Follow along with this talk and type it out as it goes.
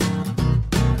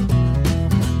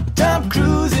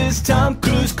Is Tom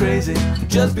Cruise crazy?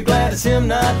 Just be glad it's him,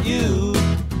 not you.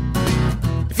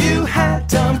 If you had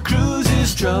Tom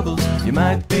Cruise's troubles, you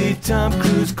might be Tom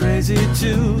Cruise crazy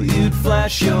too. You'd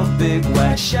flash your big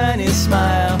white shiny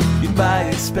smile, you'd buy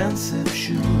expensive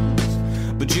shoes,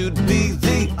 but you'd be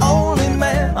the only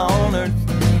man on earth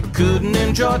who couldn't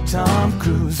enjoy Tom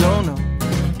Cruise. Oh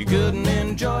no, you couldn't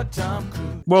enjoy Tom Cruise.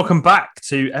 Welcome back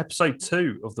to episode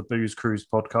 2 of the Booze Cruise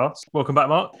podcast. Welcome back,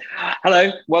 Mark.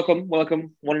 Hello, welcome,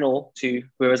 one and all to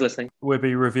whoever's listening. We'll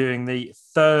be reviewing the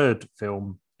third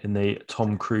film in the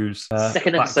Tom Cruise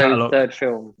second back episode, catalogue. third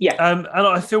film. Yeah. And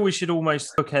I feel we should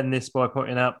almost bookend this by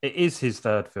pointing out it is his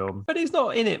third film, but he's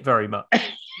not in it very much.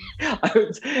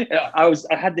 I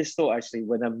had this thought actually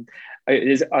when I'm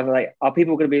like, are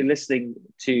people going to be listening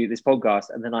to this podcast?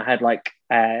 And then I had like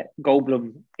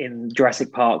Goldblum in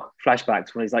Jurassic Park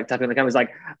flashbacks when he's like tapping on the camera. He's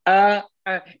like,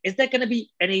 is there going to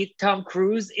be any Tom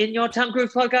Cruise in your Tom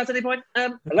Cruise podcast at any point?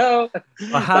 Hello.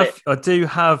 I do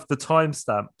have the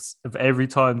timestamps of every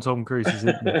time Tom Cruise is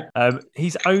in there.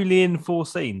 He's only in 4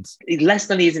 scenes. He's less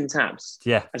than he is in Taps.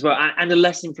 Yeah. As well, and a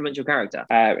less influential character.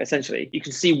 Essentially, you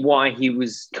can see why he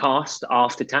was cast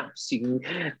after Taps. You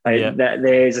can,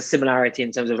 there's a similarity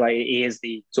in terms of like he is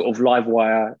the sort of live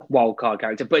wire wild card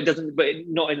character, but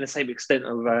not in the same extent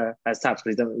of as Taps,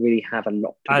 because he doesn't really have a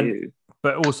lot to do.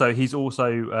 But also, he's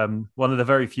also one of the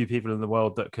very few people in the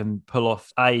world that can pull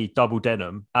off a double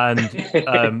denim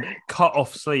and cut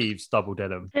off sleeves double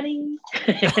denim.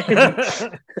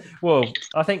 Well,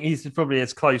 I think he's probably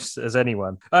as close as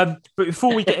anyone. But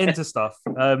before we get into stuff,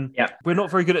 we're not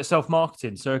very good at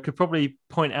self-marketing, so I could probably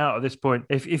point out at this point,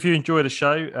 if you enjoy the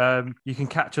show, you can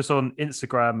catch us on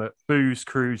Instagram at Booze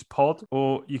Cruise Pod,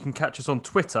 or you can catch us on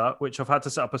Twitter, which I've had to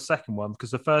set up a second one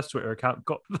because the first Twitter account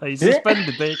they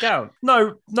suspended the account.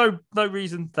 No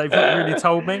reason. They've not really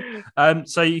told me.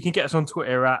 So you can get us on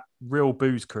Twitter at Real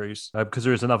Booze Cruise because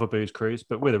there is another Booze Cruise,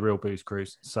 but we're the Real Booze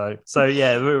Cruise. So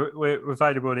yeah, we're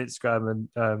available on Instagram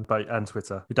and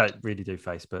Twitter. We don't really do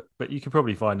Facebook, but you can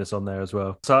probably find us on there as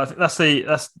well. So I think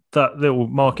that's that little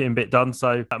marketing bit done.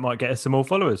 So that might get us some more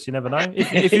followers. You never know.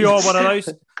 If you are one of those,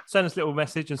 send us a little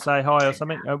message and say hi or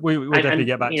something. We'll definitely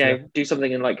get back to you. Do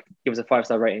something and like give us a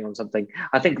 5-star rating on something.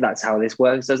 I think that's how this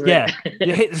works, doesn't it? Yeah,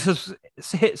 you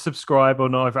hit subscribe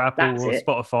on either Apple or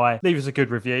Spotify. Leave us a good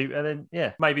review, and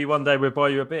then maybe one day we'll buy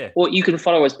you a beer. Or you can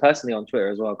follow us personally on Twitter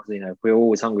as well, because we're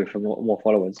always hungry for more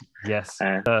followers. Yes,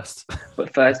 first.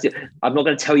 But first, I'm not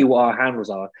going to tell you what our handles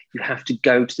are. You have to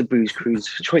go to the Booze Cruise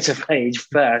Twitter page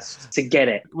first to get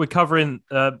it. We're covering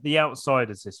The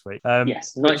Outsiders this week.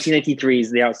 Yes, 1983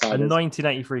 is The Outsiders. A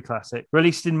 1983 classic,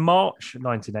 released in March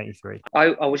 1983.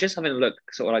 I was just having a look,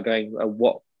 sort of like going,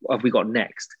 what have we got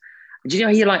next? Did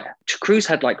you know Cruise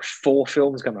had like 4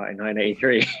 films come out in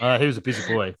 1983? He was a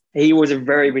busy boy. He was a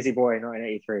very busy boy in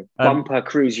 1983. Bumper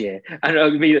Cruise year. And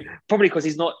probably because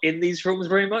he's not in these films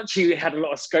very much, he had a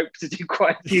lot of scope to do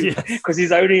quite a few, because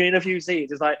he's only in a few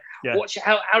scenes. It's like, watch,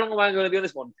 how long am I going to be on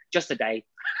this one? Just a day.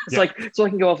 It's like, so I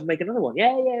can go off and make another one.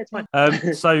 Yeah, it's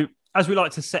fine. So as we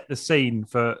like to set the scene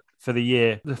for the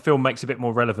year, the film makes a bit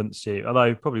more relevance to you,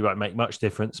 although probably won't make much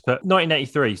difference. But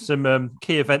 1983, some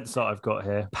key events that I've got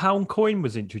here. Pound coin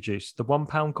was introduced. The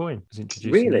 £1 coin was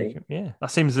introduced. Really? Yeah, that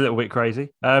seems a little bit crazy.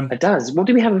 It does. What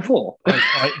did we have before?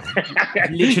 I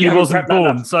literally wasn't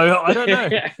born, so I don't know.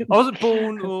 I wasn't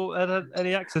born or had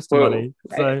any access to money.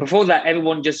 So. Before that,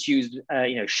 everyone just used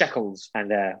shekels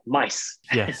and mice.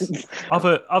 Yes.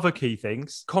 Other key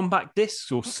things. Compact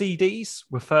discs or CDs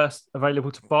were first available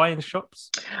to buy in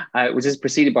shops. It was just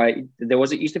preceded by,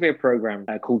 it used to be a program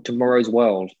called Tomorrow's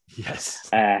World. Yes.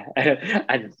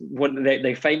 And when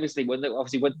they famously, when the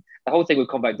whole thing with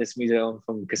compact disc music on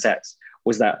from cassettes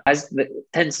was that, as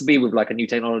tends to be with like a new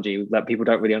technology that people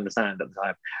don't really understand at the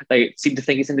time, they seem to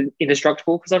think it's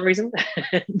indestructible for some reason.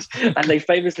 And they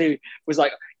famously was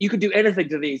like, you can do anything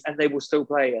to these and they will still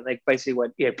play. And they basically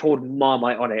went, poured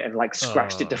Marmite on it and like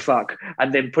scratched it to fuck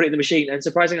and then put it in the machine. And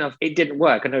surprisingly enough, it didn't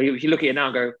work. And if you look at it now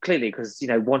and go, clearly, because,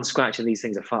 one scratch and these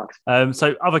things are fucked.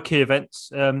 So other key events,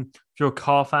 if you're a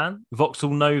car fan, Vauxhall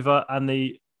Nova and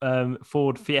the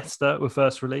Ford Fiesta were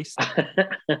first released.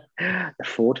 The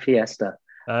Ford Fiesta.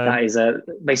 That is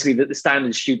basically the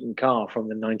standard student car from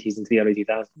the 90s into the early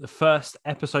 2000s. The first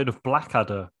episode of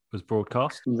Blackadder was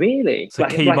broadcast. Really? It's a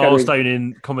key milestone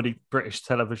in comedy British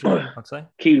television, I'd say.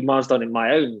 Key milestone in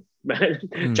my own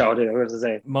childhood, I was to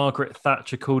say. Margaret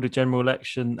Thatcher called a general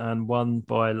election and won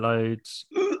by loads.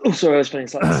 Oh, sorry, I was feeling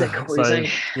slightly sick. What were you saying?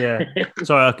 Yeah.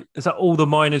 Sorry, is that all the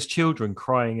miners' children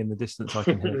crying in the distance I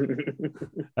can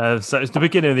hear? So it's the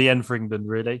beginning of the end for England,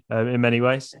 really, in many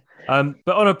ways. But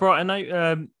on a brighter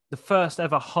note, the first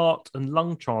ever heart and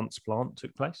lung transplant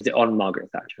took place? Is it on Margaret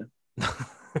Thatcher?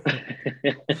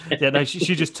 Yeah, no,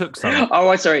 she just took some. Oh,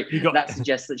 I'm sorry. That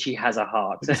suggests that she has a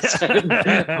heart. So,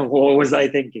 what was I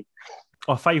thinking?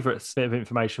 Our favourite bit of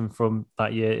information from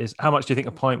that year is how much do you think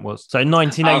a pint was? So in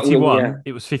 1981,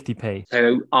 it was 50p.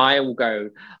 So I will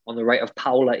go on the rate of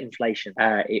Paula inflation.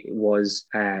 It was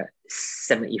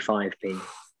 75p.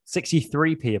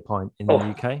 63p a pint in the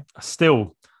UK.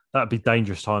 Still, that'd be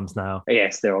dangerous times now.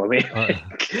 Yeah, still. I mean,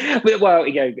 well,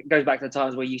 it goes back to the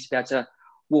times where you used to be able to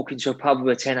walk into a pub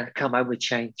with a tenner, come home with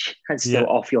change, and still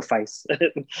off your face.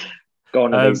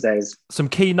 Gone these days. Some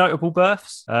key notable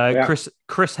births. Chris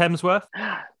Hemsworth.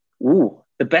 Ooh,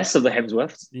 the best of the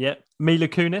Hemsworths. Yeah. Mila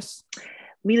Kunis.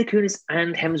 Mila Kunis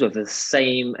and Hemsworth are the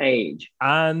same age.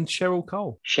 And Cheryl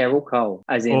Cole. Cheryl Cole,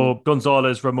 as in... Or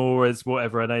Gonzalez, Ramirez,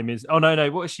 whatever her name is. Oh, no.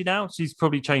 What is she now? She's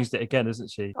probably changed it again,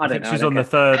 isn't she? I think she's on the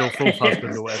third or fourth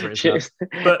husband or whatever it is now.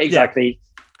 But, exactly.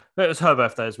 It was her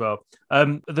birthday as well.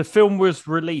 The film was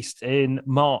released in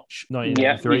March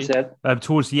 1983,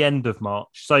 towards the end of March.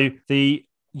 So the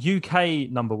UK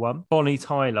number one, Bonnie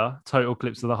Tyler, Total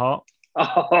Eclipse of the Heart.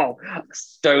 Oh,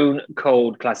 stone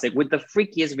cold classic with the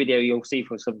freakiest video you'll see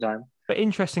for some time. But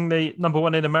interestingly, number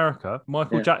one in America,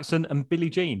 Michael Jackson and Billie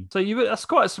Jean. So that's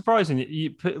quite surprising.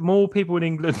 You put more people in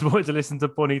England wanted to listen to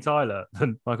Bonnie Tyler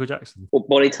than Michael Jackson. Well,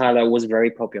 Bonnie Tyler was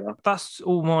very popular. That's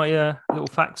all my little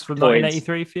facts from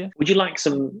 1983 for you. Would you like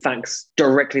some facts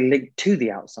directly linked to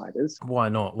The Outsiders? Why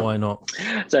not?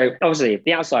 So obviously,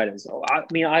 The Outsiders. I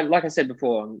mean, like I said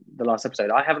before on the last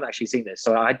episode, I haven't actually seen this,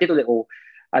 so I did a little,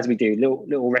 as we do,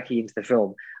 little recce into the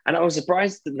film, and I was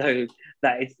surprised to know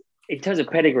that it's, in terms of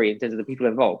pedigree, in terms of the people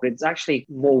involved, it's actually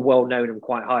more well-known and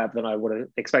quite high up than I would have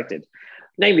expected.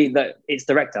 Namely, that its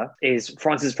director is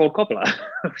Francis Ford Coppola,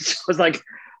 which was like,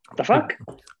 the fuck?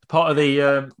 Part of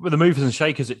the with the movers and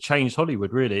shakers, it changed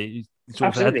Hollywood, really.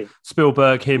 Absolutely.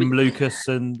 Spielberg, Lucas,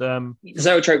 and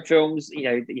Zoetrope films,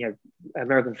 you know,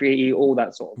 American Free, all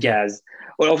that sort of jazz.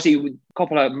 Well, obviously,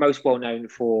 Coppola most well known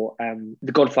for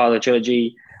the Godfather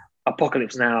trilogy,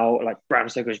 Apocalypse Now, like Bram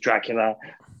Stoker's Dracula.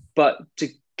 But to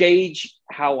gauge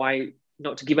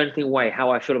not to give anything away,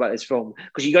 how I feel about this film,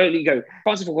 because you go,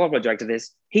 Francis Ford Coppola directed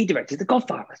this. He directed the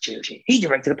Godfather trilogy. He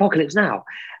directed Apocalypse Now.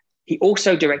 He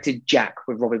also directed Jack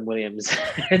with Robin Williams.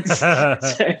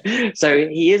 so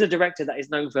he is a director that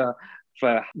is known for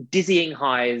dizzying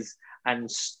highs and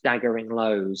staggering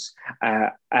lows.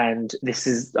 And this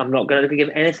is, I'm not going to give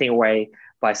anything away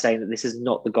by saying that this is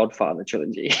not the Godfather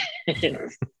trilogy.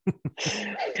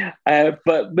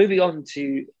 But moving on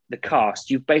to the cast,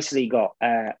 you've basically got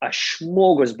a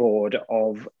smorgasbord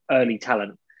of early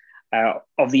talent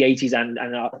of the 80s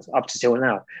and up to till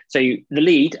now. So the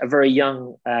lead, a very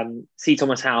young C.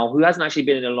 Thomas Howell, who hasn't actually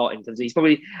been in a lot in terms of, he's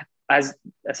probably, as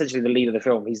essentially the lead of the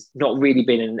film, he's not really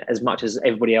been in as much as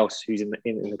everybody else who's in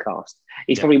the cast.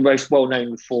 He's probably most well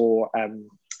known for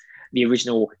the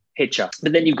original Hitcher.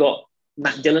 But then you've got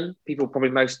Matt Dillon. People probably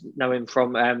most know him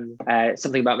from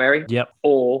Something About Mary. Yep.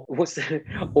 Or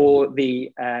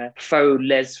the faux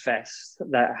Les Fest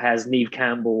that has Neve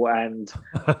Campbell and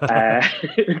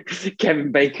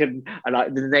Kevin Bacon.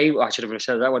 And the name, I should have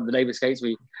shown that one. The name escapes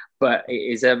me, but it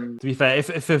is. To be fair, if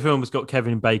a film has got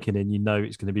Kevin Bacon in, you know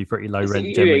it's going to be pretty low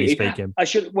rent, generally speaking. I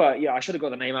should have got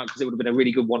the name out because it would have been a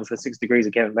really good one for 6 Degrees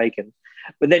of Kevin Bacon.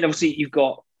 But then obviously you've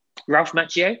got Ralph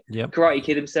Macchio, Karate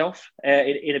Kid himself,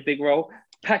 in a big role.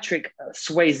 Patrick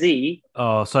Swayze.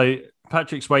 Oh, so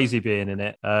Patrick Swayze being in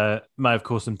it may have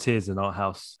caused some tears in our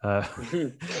house.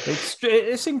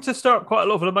 It seemed to stir up quite a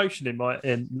lot of emotion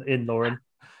in Lauren.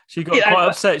 She got quite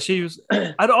upset. She was,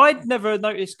 and I'd never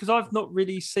noticed because I've not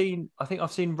really seen. I think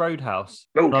I've seen Roadhouse.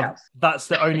 That's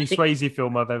the only Swayze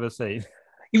film I've ever seen.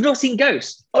 You've not seen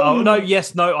Ghost? Oh no,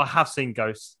 I have seen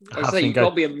Ghost. You've got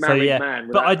to be a married man.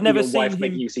 But I'd never seen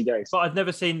him. You see Ghost. But I'd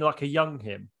never seen like a young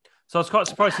him. So I was quite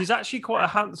surprised. He's actually quite a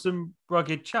handsome,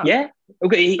 rugged chap. Yeah,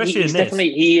 okay. He's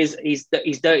definitely he's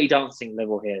Dirty Dancing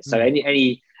level here. So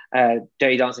any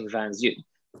Dirty Dancing fans,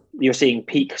 you're seeing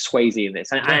peak Swayze in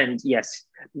this, and yes,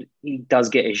 he does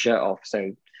get his shirt off.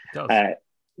 So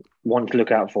one to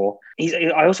look out for.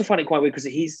 I also find it quite weird because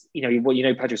he's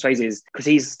Patrick Swayze is because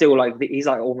he's still he's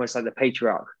almost like the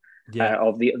patriarch.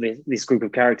 Of this group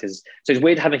of characters. So it's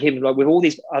weird having him with all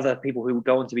these other people who would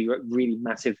go on to be really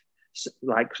massive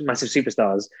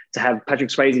superstars, to have Patrick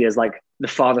Swayze as the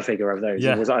father figure of those.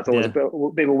 I thought was a bit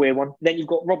of a weird one. Then you've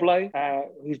got Rob Lowe,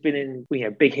 who's been in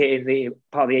big hit in the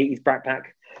part of the 80s Brat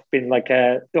Pack. been like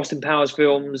the Austin Powers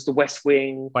films, The West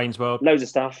Wing, Wayne's World, loads of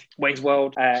stuff. Wayne's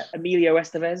World, Emilio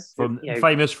Estevez,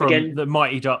 famous from again, the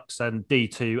Mighty Ducks and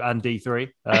D2 and D3,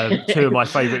 two of my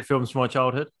favourite films from my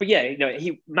childhood. But yeah,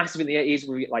 he massive in the 80s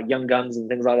with like Young Guns and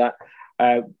things like that.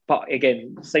 But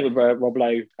again, same with Rob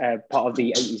Lowe, part of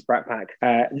the 80s Brat Pack.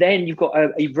 Then you've got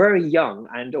a very young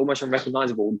and almost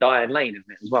unrecognisable Diane Lane in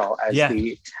it as well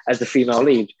as the female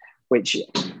lead. Which,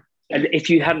 and if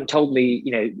you hadn't told me,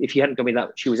 if you hadn't told me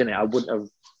that she was in it, I wouldn't have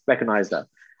recognised her.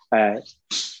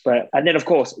 And then of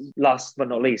course, last but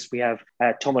not least, we have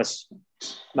Thomas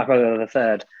McCullough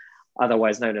III,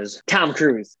 otherwise known as Tom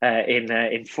Cruise,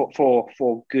 in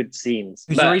four good scenes.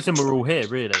 It's the reason we're all here,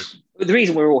 really. The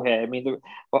reason we're all here, I mean,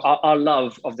 our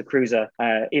love of the Cruiser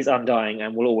is undying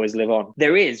and will always live on.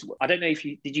 There is, I don't know if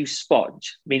did you spot,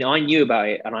 I mean, I knew about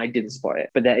it and I didn't spot it,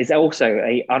 but there is also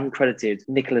a uncredited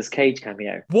Nicolas Cage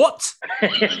cameo. What?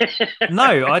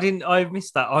 No, I didn't. I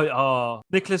missed that.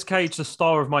 Nicolas Cage, the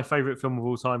star of my favourite film of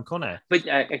all time, Con Air. But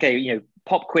okay,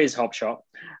 pop quiz hop shot.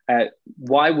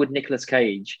 Why would Nicolas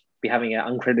Cage be having an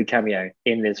uncredited cameo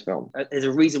in this film? There's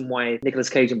a reason why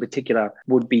Nicolas Cage in particular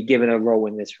would be given a role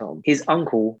in this film. His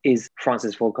uncle is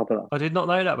Francis Ford Coppola. I did not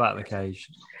know that about the Cage.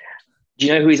 Do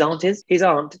you know who his aunt is? His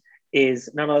aunt is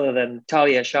none other than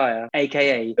Talia Shire,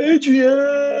 aka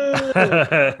Adrian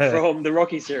from the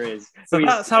Rocky series. So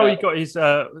that's how he got his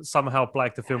somehow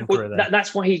blagged the film career.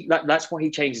 That's why he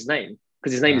changed his name,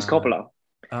 because his name is Coppola.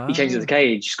 He changed it to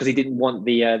Cage because he didn't want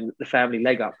the family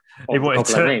leg up. He wanted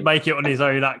to make it on his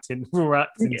own acting, raw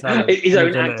acting talent. His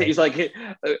own acting. He's like,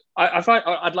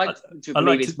 I'd like to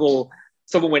believe it's more.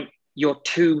 Someone went, "You're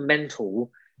too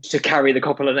mental to carry the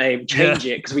Coppola name. Change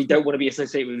it because we don't want to be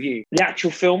associated with you." The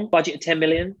actual film budget of 10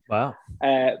 million. Wow.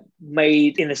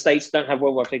 Made in the States, don't have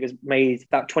worldwide figures. Made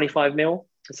about 25 mil.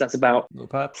 So that's about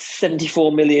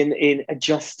 74 million in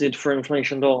adjusted for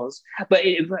inflation dollars. But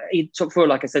it took for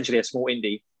like essentially a small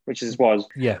indie, which was.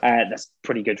 Yeah. That's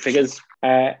pretty good figures.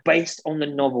 Based on the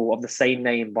novel of the same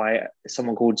name by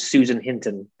someone called Susan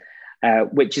Hinton,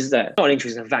 which is not an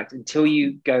interesting fact until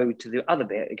you go to the other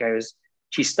bit. It goes,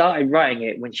 she started writing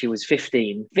it when she was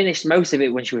 15, finished most of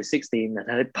it when she was 16, and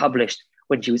had it published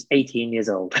when she was 18 years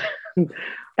old.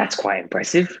 That's quite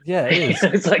impressive. Yeah, it is.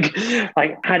 It's like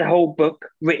had a whole book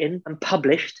written and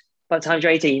published by the time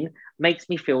you're 18, makes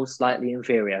me feel slightly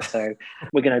inferior. So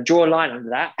we're going to draw a line under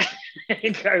that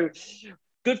and go,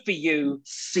 good for you,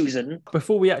 Susan.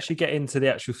 Before we actually get into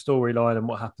the actual storyline and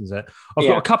what happens there, I've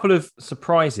got a couple of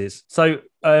surprises. So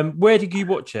where did you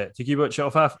watch it? Did you watch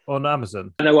it on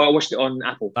Amazon? No, I watched it on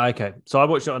Apple. Okay, so I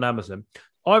watched it on Amazon.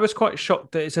 I was quite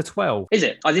shocked that it's a 12. Is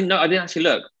it? I didn't know. I didn't actually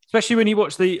look. Especially when you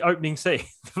watch the opening scene.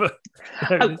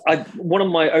 One of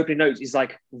my opening notes is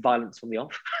like violence from the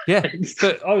off. Yeah,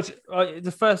 but I was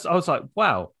like,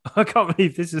 wow, I can't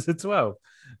believe this is a 12.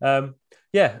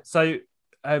 So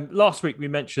last week we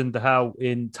mentioned how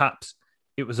in Taps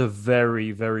it was a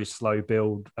very, very slow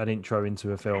build and intro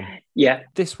into a film. Yeah.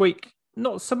 This week,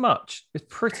 not so much. It's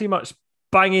pretty much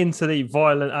bang into the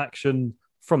violent action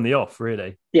from the off,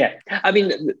 really. Yeah, I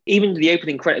mean, even the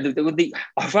opening credit,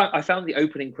 I found the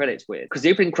opening credits weird because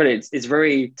the opening credits is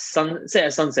very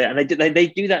sunset, and they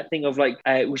do that thing of like,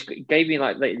 which gave me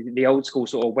like the old school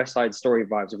sort of West Side Story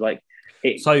vibes of like,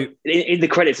 in the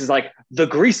credits is like the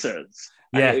Greasers,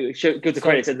 yeah, go the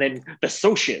credits, and then the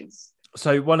Socials.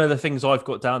 So one of the things I've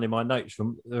got down in my notes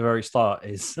from the very start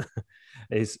is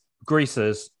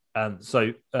Greasers. And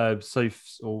so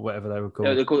or whatever they were called.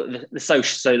 No, they're called the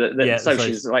social. So the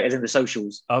socials, like as in the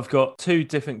socials. I've got two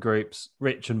different groups,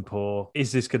 rich and poor.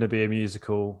 Is this going to be a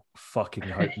musical? Fucking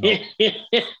hope not.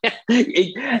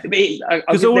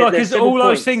 Because all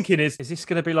I was thinking is this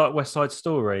going to be like West Side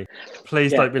Story?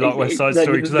 Please don't be like West Side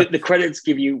Story. The credits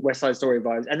give you West Side Story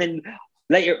vibes, and then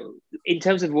later, in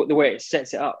terms of the way it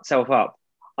sets itself up,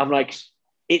 I'm like,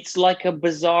 it's like a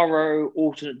bizarro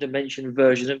alternate dimension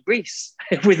version of Grease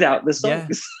without the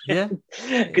songs. Yeah.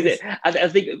 Because I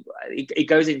think it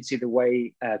goes into the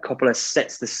way Coppola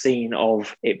sets the scene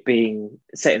of it being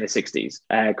set in the 60s.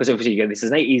 Because obviously, this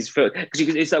is an 80s film.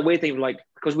 Because it's that weird thing, like,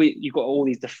 because you've got all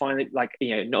these defining, like,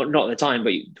 not at the time,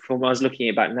 but from when I was looking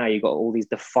at back now, you've got all these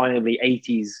definably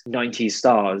 80s, 90s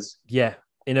stars. Yeah.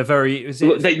 In a very...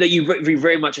 that you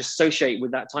very much associate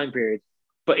with that time period.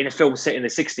 But in a film set in the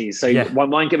 60s. So my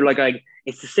mind kept like going,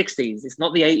 it's the 60s. It's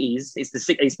not the 80s.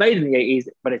 It's made in the 80s,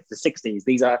 but it's the 60s.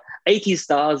 These are 80s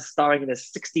stars starring in a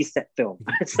 60s set film.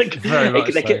 It's like,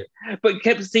 but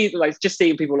kept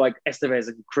seeing people like Estevez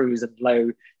and Cruz and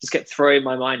Lowe just kept throwing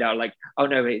my mind out like, oh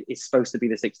no, it's supposed to be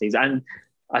the 60s. And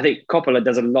I think Coppola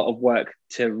does a lot of work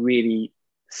to really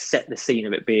set the scene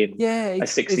of it being a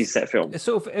 60s set film. It's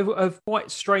sort of quite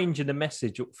strange in the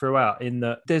message throughout, in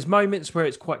that there's moments where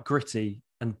it's quite gritty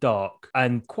and dark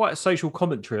and quite a social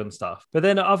commentary on stuff. But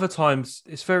then at other times,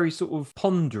 it's very sort of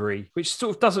pondery, which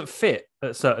sort of doesn't fit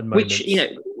at certain moments.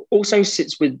 Which, also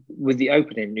sits with the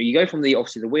opening. You go from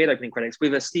obviously the weird opening credits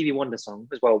with a Stevie Wonder song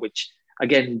as well, which,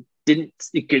 again,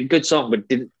 good song, but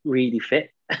didn't really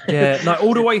fit. Yeah, no,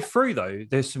 all the way through though,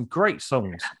 there's some great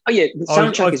songs. Oh yeah, the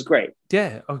soundtrack is great.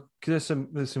 Yeah, there's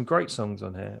some great songs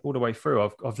on here all the way through.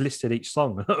 I've listed each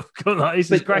song. I've got like, this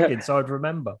is cracking, so I'd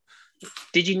remember.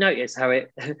 Did you notice how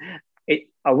it?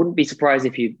 I wouldn't be surprised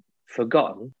if you'd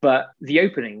forgotten, but the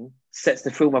opening sets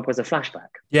the film up as a flashback.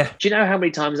 Yeah. Do you know how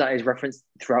many times that is referenced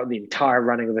throughout the entire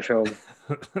running of the film?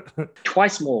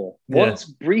 Twice more. Once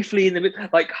briefly in the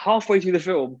like halfway through the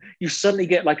film, you suddenly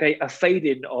get like a fade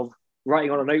in of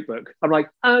writing on a notebook. I'm like,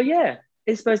 oh yeah,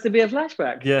 it's supposed to be a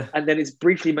flashback. Yeah. And then it's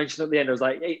briefly mentioned at the end. I was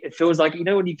like, it feels like,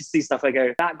 when you can see stuff, they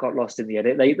go, that got lost in the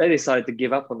edit. They decided to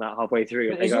give up on that halfway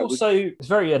through. It's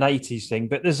very an 80s thing,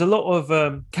 but there's a lot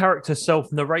of character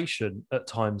self-narration at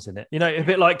times in it. A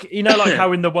bit like, like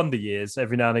how in the Wonder Years,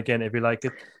 every now and again, it'd be like,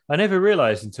 I never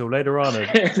realised until later on.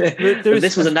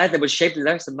 This was a night that would shape the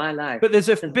rest of my life. But there's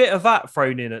a bit of that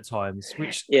thrown in at times,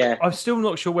 which I'm still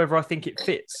not sure whether I think it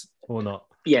fits or not.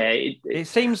 Yeah, it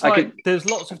seems like there's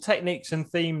lots of techniques and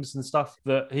themes and stuff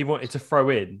that he wanted to throw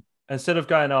in. Instead of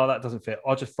going, oh, that doesn't fit,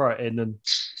 I'll just throw it in and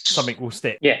something will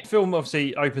stick. Yeah. The film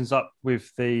obviously opens up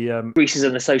with the greasers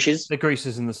and the socias. The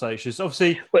greasers and the socias.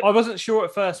 Obviously, I wasn't sure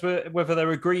at first whether they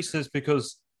were greasers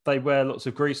because they wear lots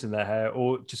of grease in their hair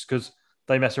or just because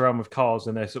they mess around with cars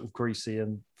and they're sort of greasy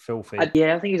and filthy. I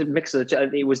think it's a mix of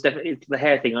it was definitely the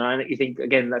hair thing. And I think,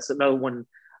 again, that's another one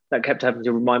that kept having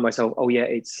to remind myself, oh yeah,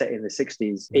 it's set in the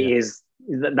 60s. Yeah. It is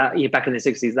that back in the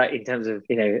 60s, that in terms of,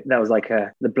 that was like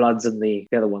the Bloods and the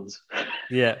other ones.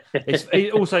 Yeah. It's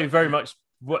also very much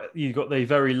what you got, the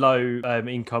very low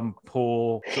income,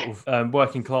 poor sort of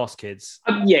working class kids.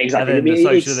 Yeah, exactly. And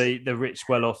then the rich,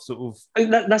 well off sort of.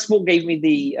 That's what gave me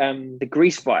the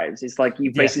Grease vibes. It's like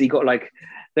you've basically got like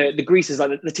the Greasers,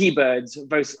 like the T-Birds,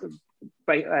 both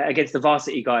against the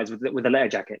varsity guys with the letter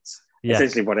jackets. Yeah.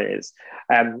 Essentially what it is.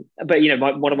 But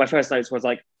one of my first notes was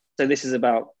like, so this is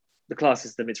about the class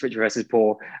system, it's rich versus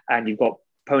poor, and you've got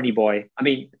Pony Boy. I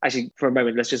mean, actually, for a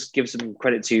moment, let's just give some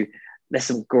credit to, there's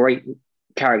some great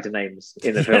character names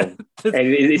in the film.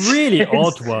 It's really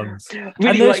odd ones. Really,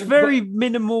 and there's very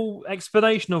minimal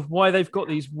explanation of why they've got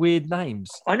these weird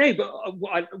names. I know,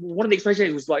 but one of the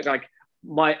explanations was like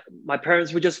my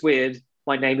parents were just weird.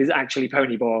 My name is actually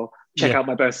Pony Boy. Check out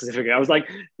my birth certificate. I was like,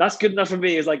 that's good enough for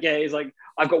me. It's like,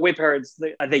 I've got weird parents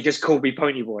and they just called me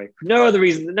Pony Boy. No other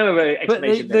reason, no other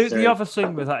explanation. But the other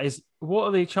thing with that is, what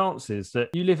are the chances that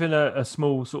you live in a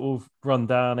small sort of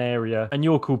rundown area and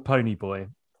you're called Pony Boy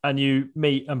and you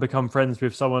meet and become friends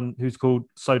with someone who's called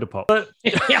Soda Pop?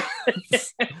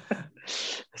 It's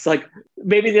like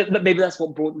maybe that's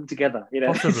what brought them together.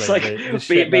 Possibly, it's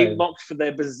like being mocked for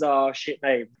their bizarre shit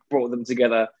name brought them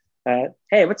together.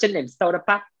 Hey, what's your name? Soda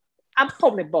Pop? I'm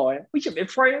Pony Boy. We should be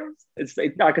friends.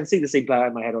 I can see the scene play out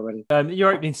in my head already.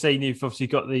 Your opening scene, you've obviously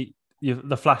got the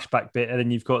flashback bit, and then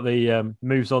you've got the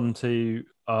moves on to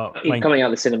coming out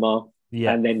of the cinema,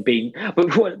 and then being.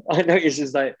 But what I noticed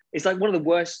is that it's like one of the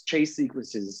worst chase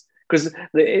sequences because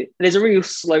there's a real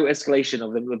slow escalation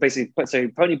of them. Basically, so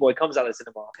Pony Boy comes out of the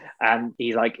cinema and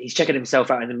he's checking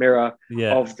himself out in the mirror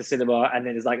of the cinema, and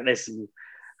then there's some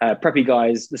preppy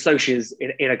guys, the socias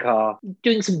in a car,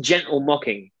 doing some gentle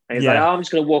mocking. And he's like, I'm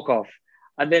just going to walk off.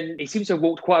 And then he seems to have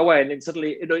walked quite a way. And then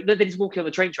suddenly, then he's walking on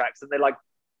the train tracks and they're like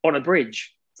on a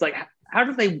bridge. It's like, how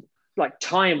do they like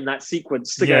time that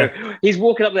sequence to go, he's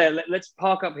walking up there, let's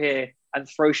park up here and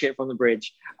throw shit from the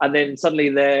bridge. And then suddenly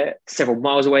they're several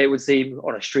miles away, it would seem,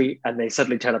 on a street. And they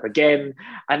suddenly turn up again.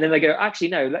 And then they go, actually,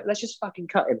 no, let's just fucking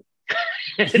cut him.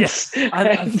 Yes,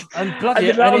 and bloody,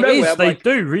 and it is. They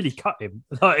do really cut him.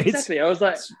 Like, exactly. I was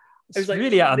like,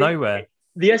 really out of nowhere.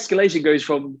 The escalation goes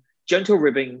from gentle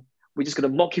ribbing. We're just going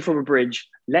to mock you from a bridge.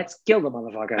 Let's kill the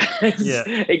motherfucker.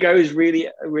 It goes really,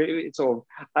 it sort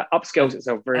of upscales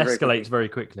itself escalates very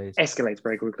quickly. Escalates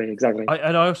very quickly, exactly.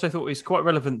 And I also thought it's quite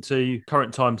relevant to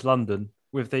current times London,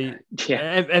 with the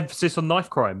emphasis on knife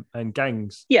crime and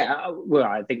gangs. Yeah, well,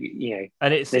 I think,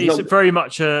 and it's very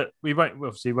much we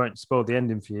won't spoil the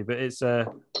ending for you, but it's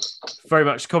very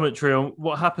much commentary on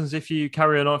what happens if you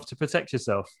carry a knife to protect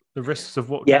yourself, the risks of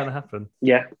what can happen.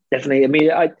 Yeah, definitely. I mean,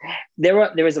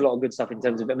 there is a lot of good stuff in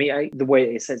terms of, the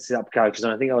way it sets it up characters,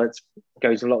 and I think that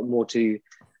goes a lot more to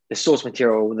source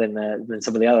material than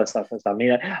some of the other stuff and stuff. I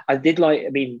mean, I did like. I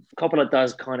mean, Coppola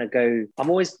does kind of go. I'm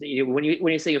always when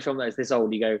you see a film that is this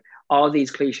old, you go, are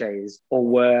these cliches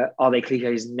are they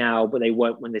cliches now, but they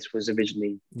weren't when this was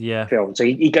originally filmed? So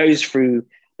he goes through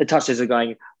the touches of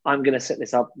going, I'm going to set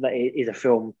this up that it is a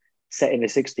film set in the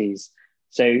 60s.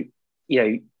 So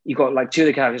you got like two of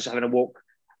the characters having a walk.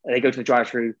 They go to the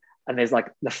drive-through, and there's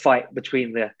like the fight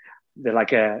between the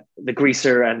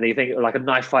greaser and they think like a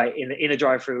knife fight in a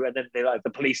drive-through, and then the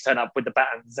police turn up with the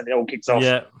batons and it all kicks off.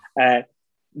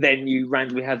 Then you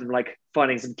randomly have them like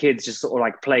finding some kids just sort of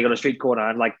like playing on a street corner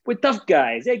and like, we're tough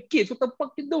guys, hey kids, what the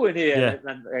fuck you doing here?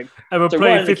 And we're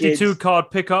playing 52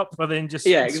 card pickup, but then just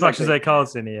smashes their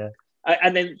cards in here.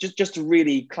 And then just to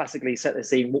really classically set the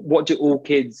scene, what do all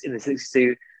kids in the 60s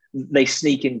do? They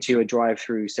sneak into a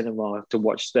drive-through cinema to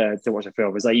watch the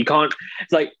film. It's like you can't.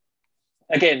 It's like,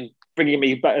 again, bringing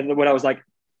me back when I was like,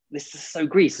 this is so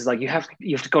Greece. It's like you have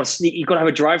to go sneak. You've got to have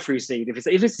a drive-through scene. If it's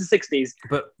the 60s,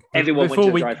 but everyone went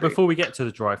to the drive-through. Before we get to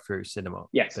the drive-through cinema,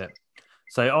 yes.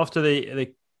 So after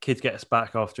the kid gets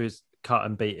back after he's cut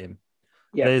and beat him,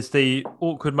 there's the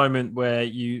awkward moment where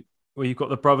you've got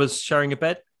the brothers sharing a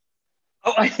bed.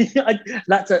 Oh,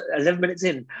 that's 11 minutes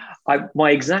in.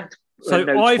 My exact. So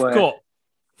I've got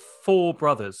 4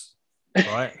 brothers,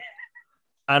 right?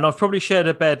 And I've probably shared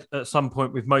a bed at some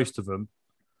point with most of them.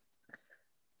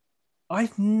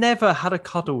 I've never had a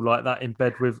cuddle like that in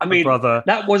bed with a brother.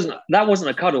 That wasn't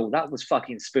a cuddle. That was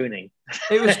fucking spooning.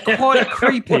 It was quite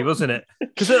creepy, wasn't it?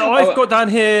 Because I've got down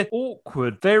here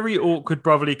very awkward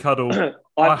brotherly cuddle.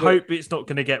 I hope it's not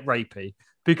going to get rapey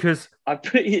because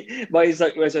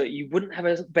you wouldn't have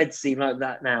a bed scene like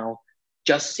that now.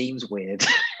 Just seems weird.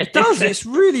 It does. It's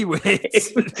really weird.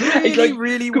 It's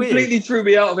really weird. Completely threw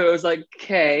me out of it. I was like,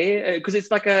 okay, because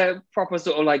it's like a proper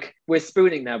sort of like we're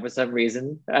spooning now for some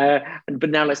reason. But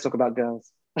now let's talk about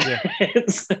girls. Yeah,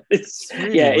 it's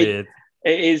really weird.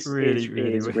 It is really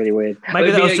weird.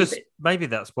 Maybe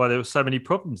that's why there were so many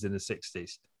problems in the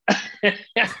 60s.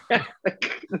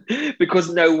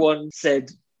 Because no one said,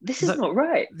 this is not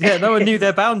right. Yeah, no one knew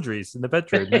their boundaries in the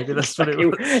bedroom. Maybe that's what it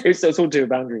was. It's all to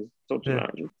boundaries.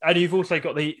 And you've also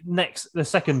got the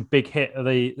second big hit of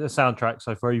the soundtrack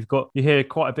so far. You hear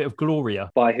quite a bit of Gloria.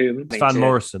 By whom? Van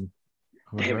Morrison.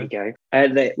 There we go.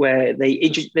 And they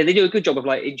do a good job of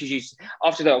like introduce.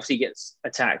 After that, obviously gets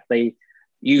attacked, they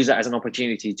use that as an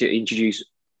opportunity to introduce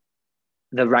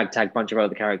the ragtag bunch of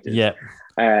other characters. Yeah.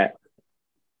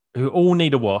 Who all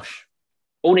need a wash.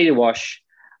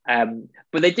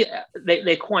 But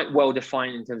they're quite well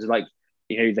defined in terms of like,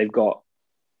 they've got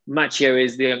Macchio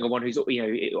is the younger one who's,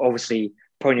 obviously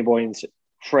Ponyboy's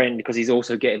friend because he's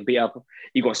also getting beat up.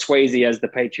 You've got Swayze as the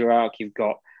patriarch. You've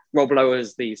got Rob Lowe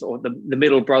as the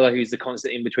middle brother who's the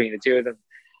constant in between the two of them.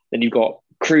 Then you've got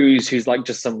Cruz who's like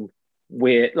just some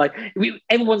weird, like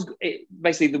everyone's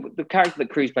basically the character that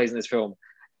Cruz plays in this film.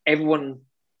 Everyone,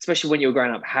 especially when you were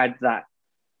growing up, had that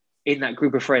in that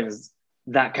group of friends.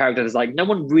 That character is like no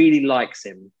one really likes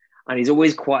him, and he's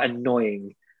always quite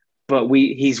annoying. But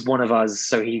he's one of us,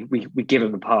 so we give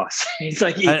him a pass. It's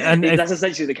like that's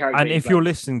essentially the character. And if you're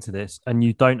listening to this and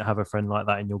you don't have a friend like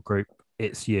that in your group,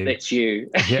 it's you. It's you.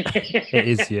 Yeah, it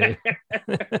is you.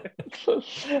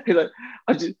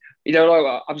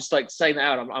 I'm just like saying that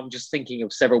out. I'm just thinking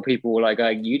of several people like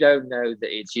going, you don't know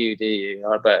that it's you, do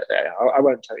you? But I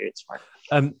won't tell you. It's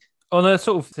fine. On a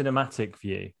sort of cinematic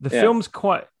view, the film's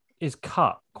is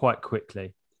cut quite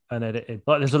quickly and edited.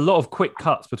 Like there's a lot of quick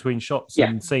cuts between shots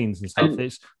and scenes and stuff.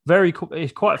 It's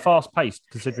quite fast paced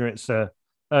considering it's a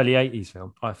early 80s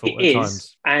film. I thought at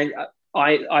times. And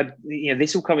I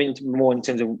this will come into more in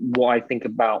terms of what I think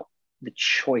about the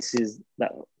choices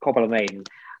that Coppola made.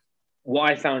 What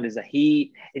I found is that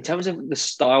he, in terms of the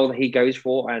style that he goes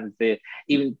for, and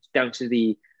even down to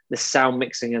the sound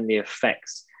mixing and the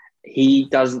effects, he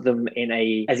does them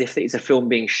as if it's a film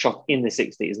being shot in the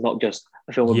 60s, not just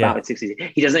a film about the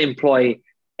 60s. He doesn't employ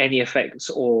any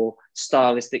effects or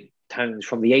stylistic tones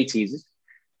from the 80s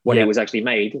when it was actually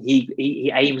made.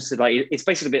 He aims to it's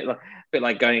basically a bit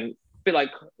like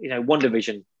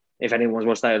WandaVision. If anyone's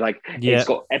watched that, it's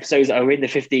got episodes that are in the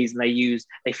 50s and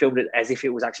they filmed it as if it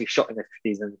was actually shot in the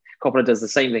 50s. And Coppola does the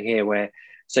same thing here,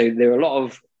 so there are a lot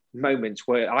of moments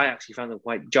where I actually found them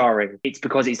quite jarring. It's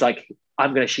because it's like,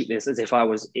 I'm going to shoot this as if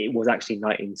it was actually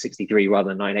 1963 rather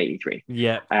than 1983.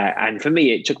 Yeah. And for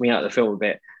me, it took me out of the film a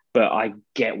bit, but I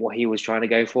get what he was trying to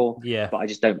go for. Yeah. But I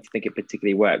just don't think it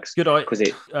particularly works. Good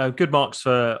marks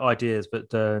for ideas, but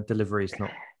delivery's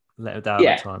not let it down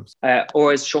at times.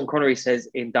 Or as Sean Connery says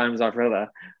in Diamonds Are Forever,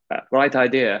 right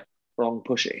idea, wrong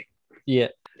pushy. Yeah.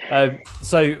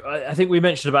 So I think we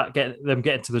mentioned about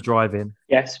getting to the drive-in.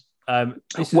 Yes. I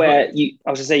was going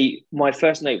to say, my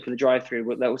first note for the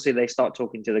drive-through, that will say they start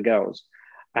talking to the girls,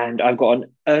 and I've got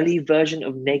an early version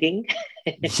of negging.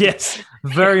 Yes,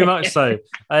 very much so.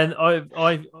 And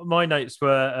my notes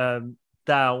were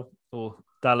Dal or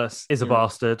Dallas is a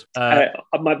bastard.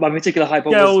 My particular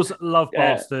hypothesis. Girls love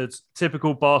bastards.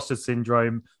 Typical bastard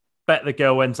syndrome. Bet the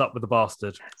girl ends up with a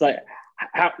bastard. It's like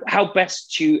how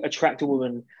best to attract a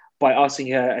woman by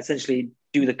asking her essentially,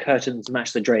 do the curtains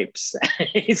match the drapes?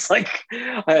 It's like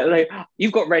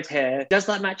you've got red hair. Does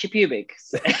that match your pubic?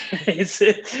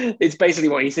 It's basically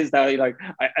what he says there. Like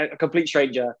a complete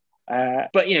stranger.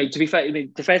 But to be fair,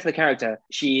 to the character,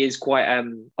 she is quite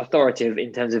authoritative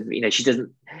in terms of she's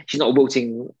not a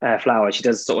wilting flower. She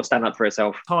does sort of stand up for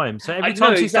herself. So every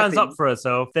time she stands up for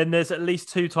herself, then there's at least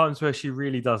 2 times where she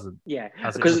really doesn't. Yeah,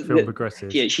 because the film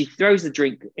progresses. Yeah, she throws the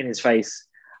drink in his face,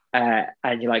 and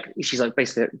she's like,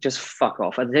 basically, just fuck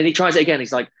off. And then he tries it again.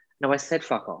 He's like, no, I said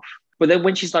fuck off. But then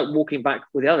when she's like walking back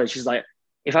with the others, she's like,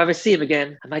 if I ever see him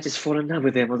again, I might just fall in love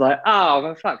with him. I was like, oh,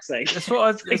 for fuck's sake. That's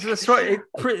right.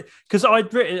 Because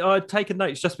I'd taken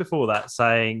notes just before that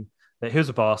saying that he was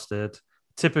a bastard,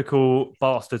 typical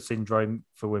bastard syndrome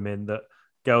for women, that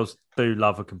girls do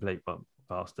love a complete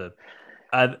bastard.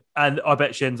 And I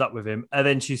bet she ends up with him. And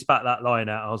then she spat that line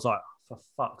out. I was like, for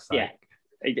fuck's sake.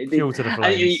 Yeah. Fuel to the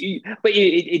flames. But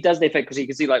it does the effect, because you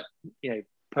can see, like,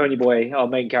 Pony Boy, our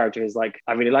main character, is like,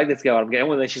 I really like this girl. I'm getting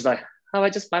with her. She's like, oh,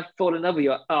 I've fallen in love with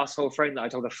your asshole friend that I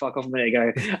told her fuck off a minute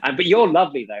ago. But you're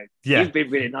lovely, though. Yeah. You've been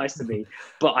really nice to me.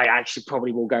 But I actually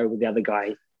probably will go with the other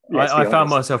guy. I found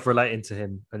myself relating to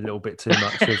him a little bit too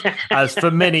much, as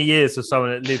for many years as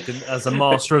someone that lived as a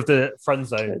master of the friend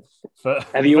zone.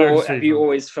 Have you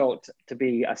always felt to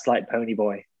be a slight pony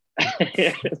boy?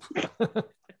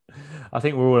 I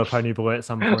think we're all a pony boy at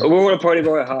some point. We're all a pony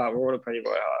boy at heart.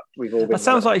 We've all been. That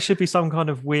sounds like it should be some kind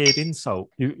of weird insult.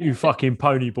 You fucking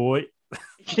pony boy.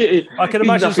 I can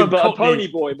imagine some a pony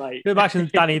boy, mate. You imagine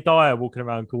Danny Dyer walking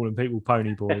around calling people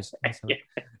pony boys.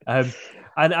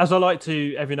 And as I like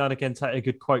to every now and again take a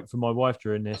good quote from my wife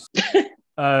during this,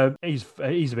 he's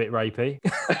a bit rapey.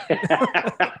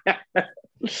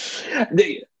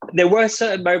 There were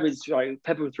certain moments, like,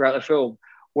 peppered throughout the film,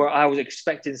 where I was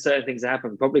expecting certain things to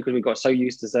happen, probably because we got so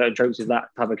used to certain tropes with that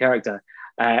type of character,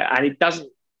 and it doesn't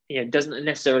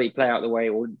necessarily play out the way,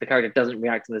 or the character doesn't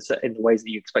react in the ways that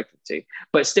you expect it to.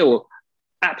 But still,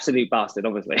 absolute bastard,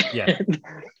 obviously. Yeah,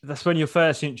 that's when you're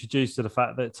first introduced to the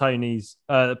fact that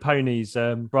Pony's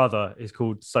brother is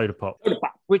called Soda Pop.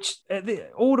 Which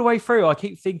all the way through, I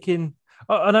keep thinking,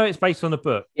 I know it's based on a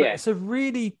book, but it's a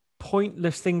really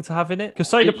pointless thing to have in it, because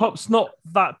Soda Pop's not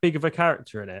that big of a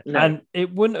character in it, and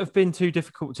it wouldn't have been too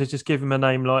difficult to just give him a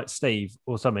name like Steve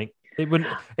or something.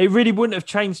 It really wouldn't have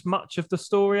changed much of the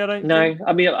story, I don't think.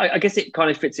 I mean, I guess it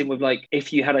kind of fits in with, like,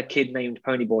 if you had a kid named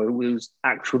Ponyboy whose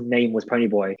actual name was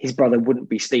Ponyboy, his brother wouldn't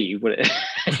be Steve, would it?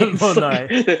 Well, no.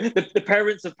 The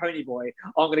parents of Ponyboy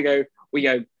aren't going to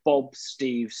go, Bob,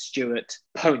 Steve, Stuart,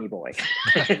 Ponyboy.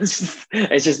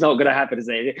 It's just not going to happen, is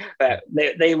it? But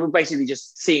they were basically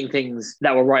just seeing things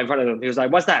that were right in front of them. He was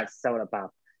like, what's that? Soda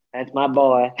Pop. That's my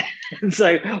boy.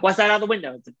 So what's that out the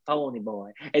window? It's a pony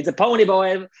boy. It's a pony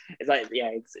boy. It's like,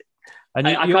 it's. And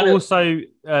you also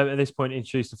at this point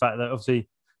introduce the fact that obviously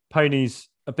Pony's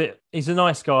he's a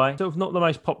nice guy, sort of not the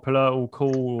most popular or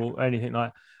cool or anything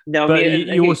like. No, but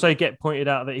you also get pointed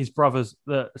out that his brother's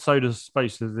Soda's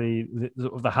supposed to be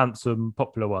the handsome,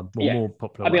 popular one, more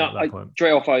popular. I mean, at that point.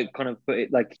 Straight off, I kind of put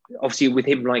it like, obviously with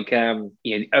him, like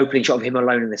opening shot of him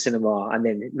alone in the cinema, and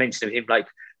then mention of him like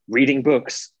reading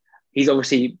books. He's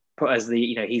obviously put as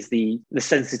he's the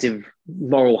sensitive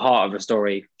moral heart of the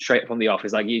story straight from the off.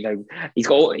 It's like, he's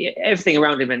got everything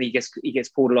around him and he gets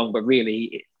pulled along, but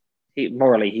really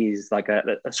morally he's like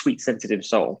a sweet, sensitive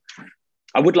soul.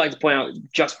 I would like to point out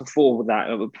just before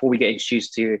we get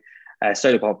introduced to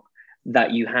Soda Pop,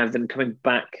 that you have them coming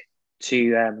back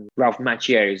to Ralph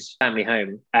Macchio's family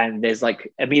home, and there's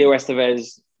like Emilio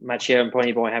Estevez, Macchio and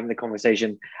Pony Boy having the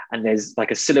conversation, and there's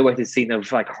like a silhouetted scene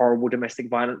of like horrible domestic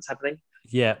violence happening.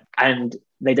 Yeah, and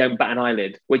they don't bat an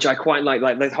eyelid, which I quite like.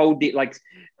 Like the whole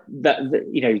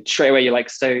straight away you're like,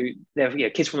 so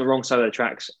they're kids from the wrong side of the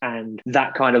tracks, and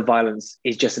that kind of violence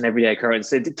is just an everyday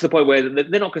occurrence. So to the point where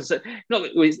they're not concerned.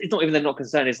 It's not even they're not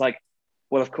concerned. It's like,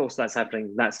 well, of course that's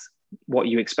happening. That's what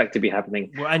you expect to be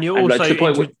happening. Well, and you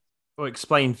also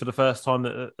explained for the first time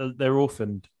that they're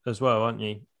orphaned as well, aren't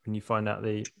you? When you find out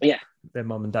their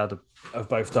mum and dad have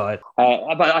both died.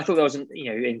 But I thought that was,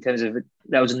 in terms of,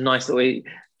 that was a nice little,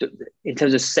 in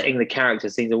terms of setting the character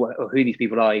scenes of who these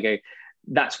people are. You go,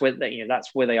 that's where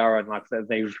that's where they are in life. That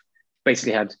they've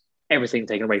basically had everything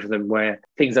taken away from them, where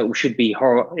things that should be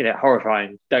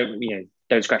horrifying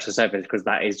don't scratch the surface, because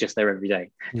that is just their everyday.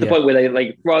 The point where they,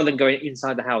 like, rather than going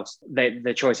inside the house,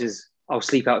 their choice is, I'll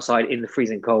sleep outside in the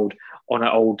freezing cold on an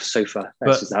old sofa.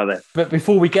 That's just out there. But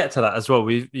before we get to that as well,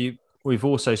 we've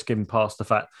also skimmed past the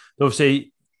fact that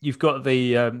obviously you've got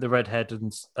the redhead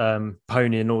and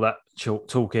Pony and all that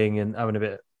talking and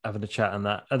having a chat and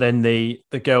that, and then the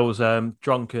girl's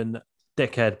drunken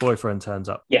dickhead boyfriend turns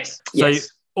up. Yes.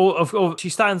 So she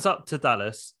stands up to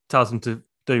Dallas, tells him to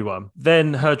do one.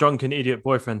 Then her drunken idiot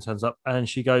boyfriend turns up, and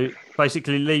she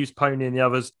basically leaves Pony and the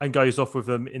others and goes off with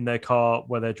them in their car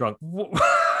where they're drunk. What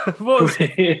does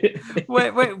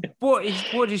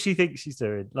she think she's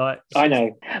doing? Like, I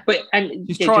know, but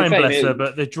she's trying, bless her,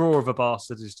 but the draw of a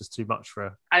bastard is just too much for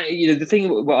her. And the thing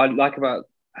what I like about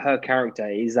her character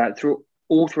is that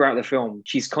throughout the film,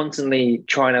 she's constantly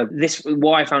trying to.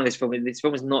 Why I found this film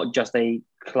is not just a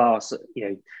class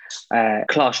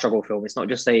struggle film. It's not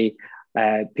just a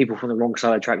people from the wrong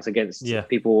side of the tracks against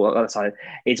people on the other side.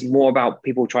 It's more about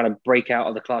people trying to break out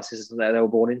of the class system that they were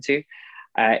born into,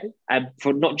 and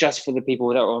for not just for the people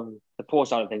that are on the poor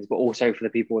side of things, but also for the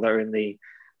people that are in the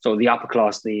sort of the upper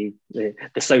class, the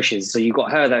socials. So you've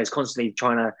got her that is constantly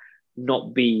trying to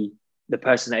not be the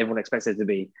person that everyone expects her to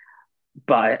be,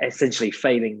 but essentially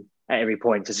failing at every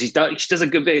point. So she does a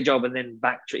good bit of job, and then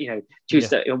back,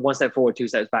 one step forward, two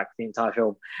steps back the entire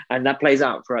film, and that plays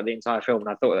out throughout the entire film. And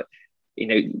I thought that,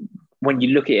 when you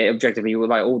look at it objectively,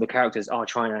 like, all the characters are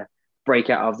trying to break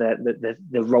out of the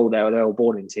role they were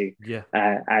born into,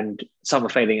 and some are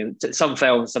failing, and some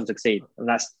fail, and some succeed, and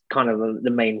that's kind of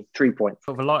the main 3 points.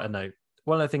 Of a lighter note,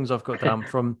 one of the things I've got down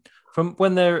from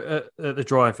when they're at the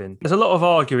drive-in, there's a lot of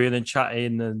arguing and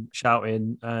chatting and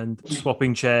shouting and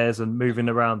swapping chairs and moving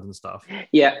around and stuff.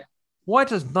 Yeah. Why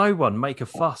does no one make a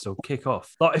fuss or kick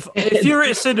off? Like, if you're at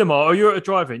a cinema or you're at a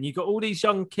drive-in, you've got all these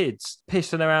young kids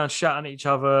pissing around, shouting at each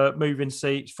other, moving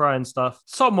seats, throwing stuff.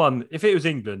 Someone, if it was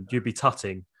England, you'd be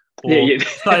tutting or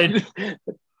saying,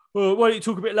 well, why don't you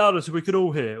talk a bit louder so we could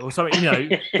all hear, or something?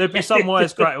 There'd be some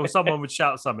wisecrack, or someone would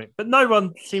shout something. But no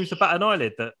one seems to bat an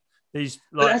eyeyelid that these,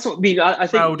 like, that's what I mean. I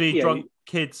think rowdy, drunk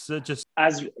kids are just...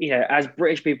 As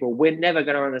British people, we're never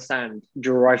going to understand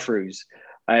drive-thrus.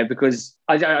 Because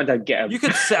I don't get them. You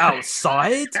could sit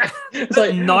outside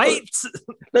at night.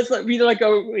 That's like,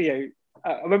 I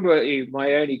remember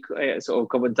my only sort of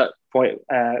common touch point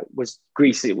was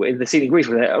Greece, in the scene in Greece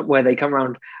where they come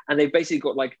around and they've basically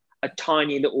got like a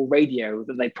tiny little radio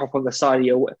that they prop on the side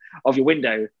of your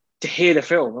window to hear the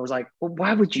film. I was like, well,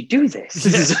 why would you do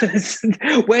this?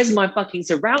 Where's my fucking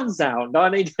surround sound? I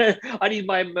need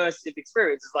my immersive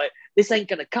experience. It's like, this ain't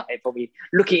gonna cut it for me.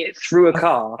 Looking at it through a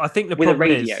car. I think the with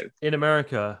problem a radio is, in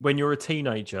America, when you're a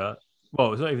teenager,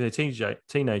 well, it's not even a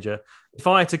teenager. If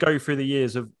I had to go through the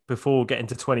years of before getting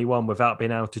to 21 without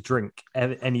being able to drink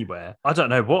anywhere, I don't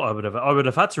know what I would have. I would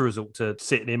have had to resort to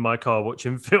sitting in my car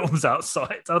watching films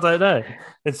outside. I don't know,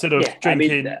 instead of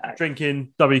drinking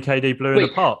WKD Blue in the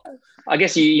park. I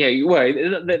guess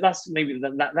that's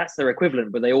their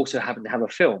equivalent, but they also happen to have a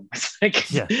film.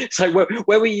 So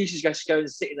where we usually just go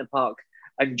and sit in the park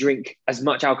and drink as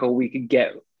much alcohol we could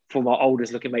get from our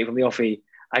oldest looking mate from the offie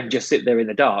and just sit there in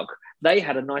the dark. They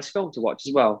had a nice film to watch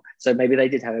as well. So maybe they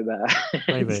did have it better.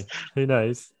 Maybe. Who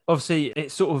knows? Obviously,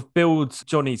 it sort of builds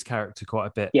Johnny's character quite a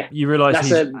bit. Yeah. You realise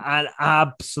he's an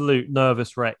absolute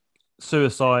nervous wreck,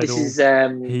 suicidal. This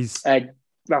is he's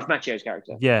Ralph Macchio's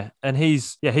character. Yeah. And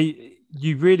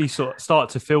you really sort of start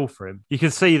to feel for him. You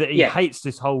can see that he hates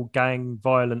this whole gang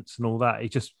violence and all that. He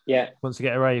just wants to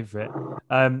get away with it.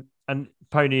 And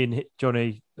Pony and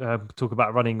Johnny talk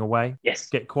about running away. Yes.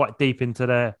 Get quite deep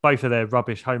into both of their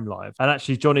rubbish home life. And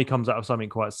actually, Johnny comes out of something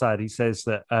quite sad. He says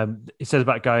that he says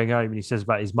about going home, and he says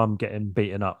about his mum getting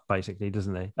beaten up, basically,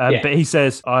 doesn't he? But he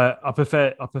says, I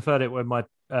preferred it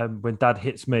when Dad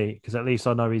hits me, because at least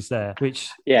I know he's there. Which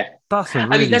that's a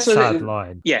really sad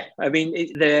line. Yeah, I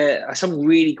mean, there are some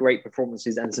really great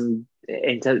performances and some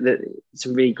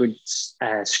really good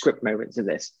script moments in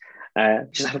this.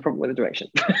 Just have a problem with the direction,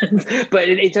 but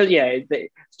it does.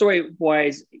 Story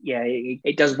wise,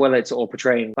 it does well at sort of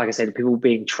portraying, like I said, people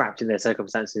being trapped in their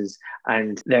circumstances,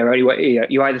 and their only way.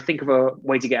 You either think of a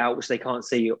way to get out which they can't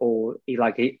see, or he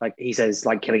says,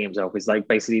 like killing himself is like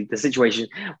basically the situation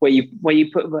where you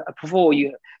put before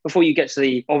you get to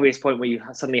the obvious point where you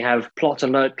suddenly have plot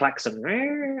alert klaxon.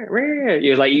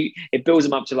 You're like it builds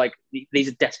them up to like these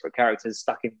are desperate characters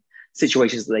stuck in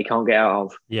situations that they can't get out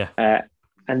of. Yeah.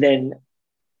 And then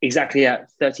exactly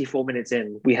at 34 minutes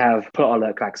in, we have plot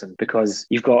alert klaxon, because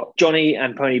you've got Johnny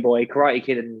and Ponyboy, Karate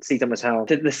Kid and C. Thomas Howell.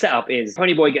 The setup is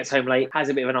Ponyboy gets home late, has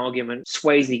a bit of an argument.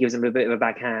 Swayze gives him a bit of a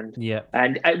backhand. Yeah.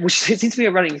 And which seems to be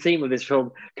a running theme of this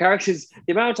film. The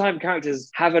amount of time characters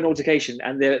have an altercation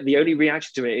and the only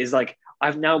reaction to it is like,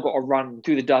 I've now got to run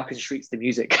through the darkest streets to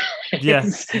music.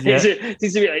 Yes,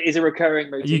 it's a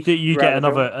recurring motif. You get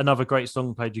another great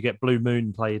song played. You get Blue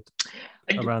Moon played.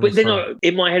 But then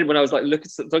in my head, when I was like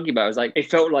talking about it, I was like, it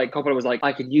felt like Coppola was like,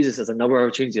 I could use this as another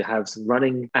opportunity to have some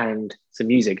running and some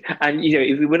music. And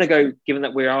if we want to go, given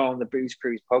that we are on the Booze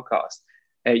Cruise podcast,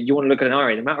 you want to look at an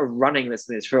area, the amount of running that's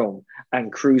in this film,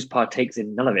 and Cruise partakes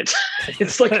in none of it.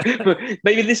 It's like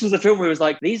maybe this was a film where it was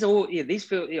like these all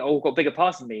got bigger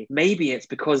parts than me. Maybe it's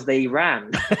because they ran.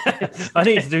 I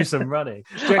need to do some running.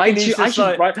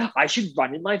 I should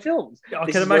run in my films.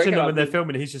 I can imagine them when they're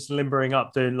filming. He's just limbering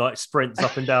up, doing like sprints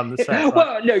up and down the set.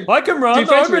 Well, no, I can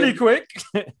run. I'm really quick.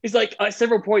 It's like at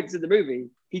several points in the movie,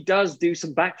 he does do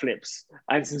some backflips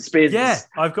and some spins. Yeah,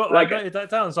 I've got that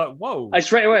down. It's like, whoa.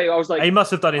 Straight away, I was like... He must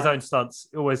have done his own stunts.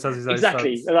 He always does his own stunts.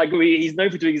 Exactly. Like, he's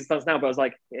known for doing his stunts now, but I was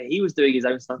like, he was doing his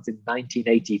own stunts in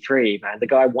 1983, man. The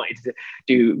guy wanted to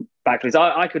do backflips.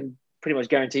 I could pretty much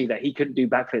guarantee that he couldn't do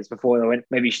backflips before I went,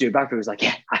 maybe you should do a backflip. He was like,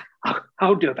 yeah,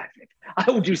 I'll do a backflip. I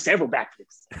will do several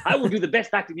backflips. I will do the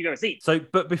best backflip you've ever seen. So,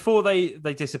 but before they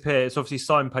disappear, it's obviously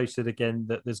signposted again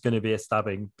that there's going to be a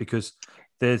stabbing because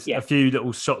there's a few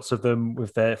little shots of them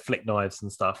with their flick knives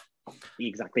and stuff.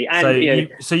 Exactly. And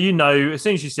so you know, as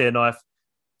soon as you see a knife,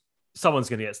 someone's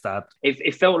going to get stabbed.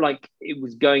 It felt like it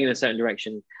was going in a certain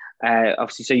direction.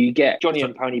 Obviously, so you get Johnny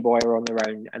and Ponyboy are on their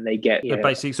own, and they get they're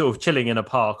basically sort of chilling in a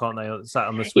park, aren't they? Sat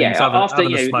on the swings,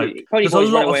 having a smoke. There's a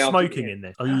lot of smoking in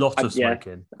this. A lot of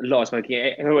smoking. A lot of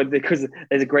smoking. Because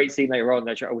there's a great scene later on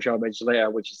that I will mention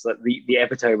later, which is like the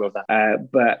epitome of that.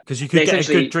 But because you could get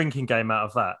a good drinking game out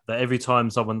of that. That every time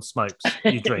someone smokes,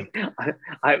 you drink.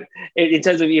 In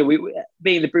terms of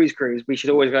being the Booze Cruise, we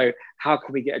should always go, how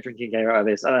can we get a drinking game out of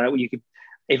this? You could,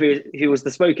 if it was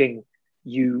the smoking,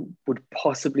 you would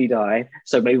possibly die.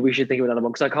 So maybe we should think of another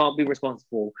one, because I can't be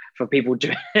responsible for people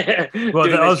doing.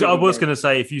 I was going to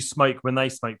say if you smoke when they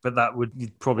smoke, but that would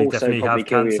definitely have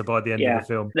cancer by the end of the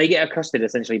film. They get accosted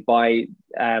essentially by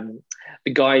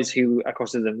the guys who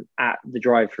accosted them at the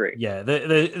drive-through. Yeah,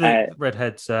 the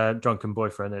redhead's drunken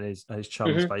boyfriend and his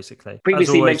chums basically.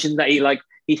 Previously mentioned that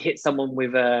he'd hit someone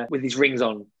with his rings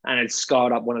on and had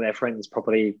scarred up one of their friends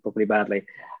properly badly.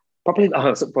 Properly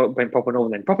normal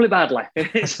then. Properly badly.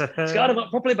 Scarred him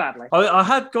up properly badly. I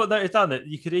had got noted down that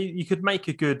you could make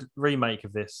a good remake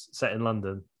of this set in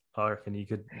London. I reckon you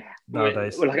could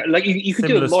nowadays. Like you could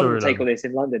do a modern take on this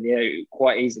in London,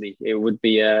 quite easily. It would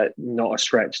be not a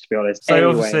stretch, to be honest. So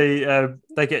obviously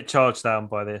they get charged down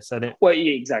by this, and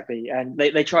exactly. And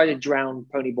they try to drown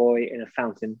Ponyboy in a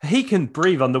fountain. He can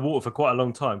breathe underwater for quite a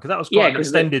long time because that was quite an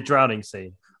extended drowning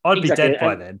scene. I'd be dead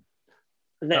by then.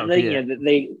 And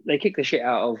they kick the shit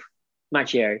out of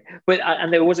Macchio, but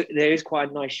there is quite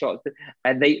a nice shot,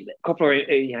 and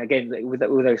Coppola again with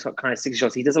those kind of 60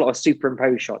 shots, he does a lot of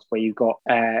superimposed shots where you've got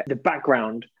the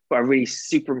background but a really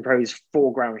superimposed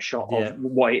foreground shot of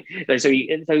what so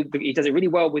he does it really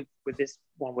well with this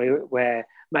one where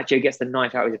Macchio gets the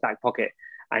knife out of his back pocket,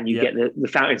 and you get the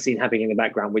fountain scene happening in the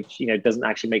background, which doesn't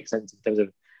actually make sense in terms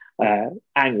of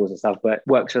angles and stuff, but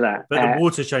works for that. But the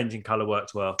water changing colour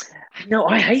worked well. No,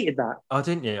 I hated that. Oh,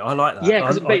 didn't you? I like that. Yeah,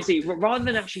 because basically, rather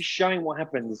than actually showing what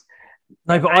happens.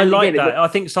 No, but I like that. I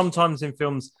think sometimes in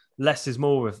films, less is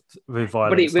more with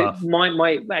violent stuff. My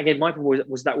problem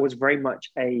was very much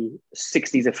a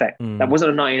 60s effect. That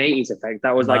wasn't a 1980s effect.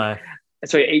 That was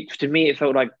to me, it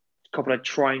felt like Coppola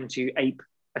trying to ape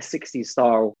a 60s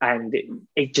style, and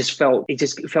it just felt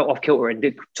off kilter, and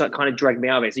it kind of dragged me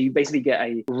out of it. So you basically get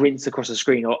a rinse across the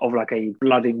screen of like a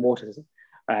blood in water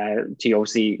to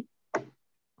obviously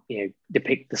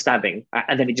depict the stabbing,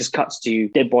 and then it just cuts to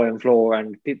dead boy on floor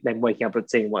and then waking up and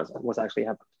seeing what's actually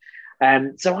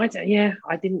happened. So I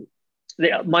didn't.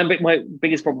 My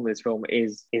biggest problem with this film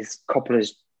is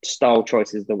Coppola's style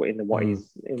choices in what he's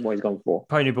gone for.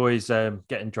 Ponyboy's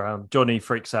getting drowned. Johnny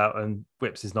freaks out and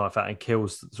whips his knife out and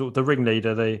kills sort of the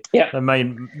ringleader, the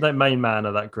main man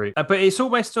of that group. But it's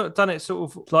almost done it sort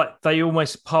of like they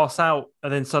almost pass out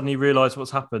and then suddenly realise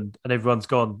what's happened and everyone's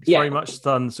gone. It's very much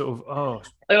done sort of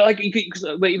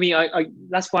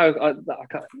that's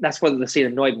why the scene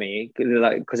annoyed me,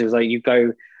 because it was like you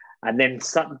go. And then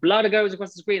blood goes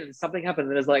across the screen, and something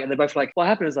happened. And they're both like, "What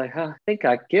happened?" It's like, I think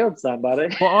I killed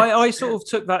somebody. Well, I sort of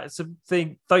took that as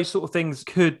those sort of things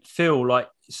could feel like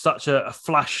such a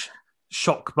flash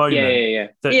shock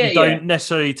moment that you don't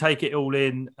necessarily take it all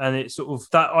in, and it's sort of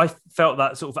that I felt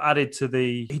that sort of added to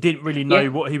the he didn't really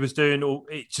know what he was doing, or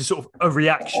it's just sort of a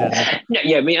reaction.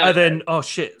 And then oh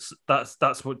shit,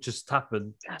 that's what just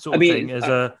happened, sort of thing.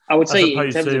 I would say,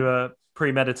 as opposed to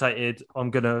premeditated,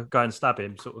 I'm gonna go and stab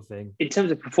him, sort of thing. In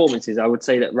terms of performances, I would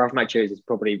say that Ralph Macchio's is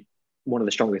probably one of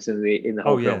the strongest in the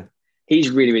whole film. He's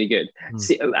really, really good.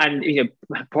 And, you know,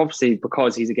 obviously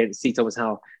because he's against C. Thomas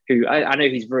Howell, who I know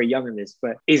he's very young in this,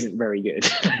 but isn't very good.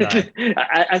 No.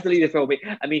 As the lead of the film,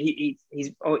 I mean,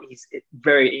 he's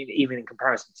very, even in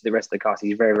comparison to the rest of the cast,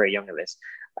 he's very, very young in this.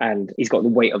 And he's got the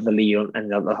weight of the lead and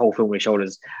the whole film on his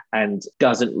shoulders, and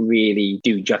doesn't really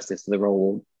do justice to the role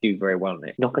or do very well in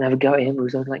it. Not going to have a go at him,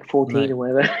 who's only like 14 or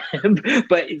whatever.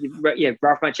 But yeah,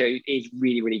 Ralph Macchio is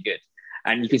really, really good.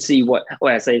 And you can see you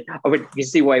can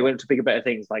see why he went to bigger, better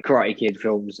things like Karate Kid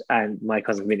films and My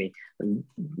Cousin Vinny, and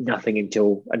nothing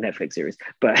until a Netflix series.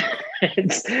 But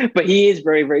he is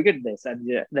very, very good at this. And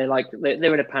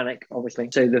they're in a panic, obviously.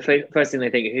 So the first thing they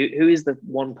think, who is the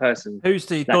one person who's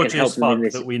the dodgiest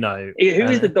fuck that we know? Who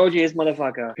is the dodgiest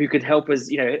motherfucker who could help us?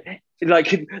 You know,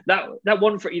 like that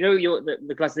one for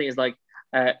the classic thing is like.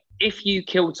 If you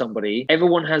killed somebody,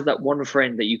 everyone has that one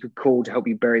friend that you could call to help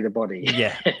you bury the body.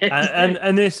 Yeah, and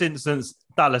in this instance,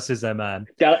 Dallas is their man.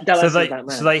 Dallas is that man.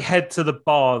 So they head to the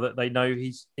bar that they know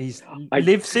he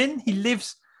lives in. He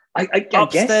lives I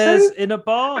upstairs guess so. In a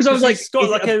bar. Because I was like, is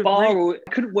it a bar or I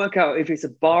couldn't work out if it's a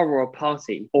bar or a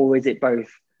party, or is it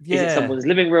both? Yeah. Is it someone's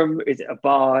living room? Is it a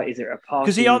bar? Is it a party?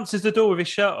 Because he answers the door with his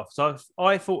shirt off. So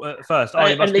I thought at first,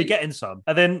 he must be getting some.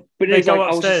 And then they go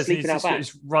upstairs and he's just got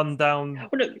this run down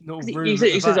room. He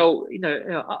says, oh,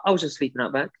 I was just sleeping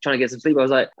out back, trying to get some sleep. I was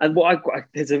like, and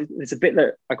there's a bit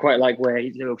that I quite like where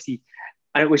he's obviously,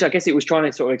 which I guess it was trying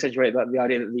to sort of accentuate the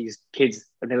idea that these kids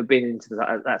have never been into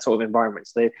that sort of environment.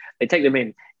 So they take them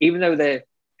in, even though they're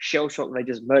shell-shocked and they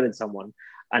just murdered someone.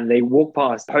 And they walk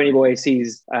past. Ponyboy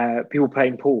sees people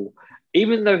playing pool.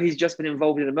 Even though he's just been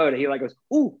involved in a murder, he like goes,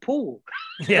 "Ooh, pool."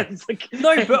 Yeah.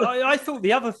 No, but I thought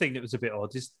the other thing that was a bit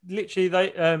odd is literally they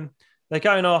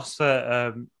go and ask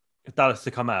for Dallas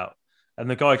to come out, and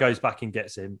the guy goes back and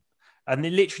gets him, and they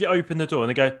literally open the door and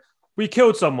they go, "We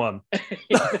killed someone."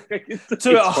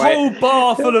 To a whole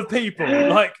bar full of people,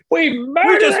 like we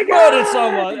just murdered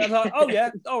someone. And like, oh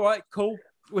yeah, all right, cool,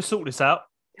 we'll sort this out.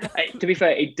 To be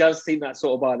fair, it does seem that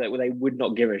sort of bar that where they would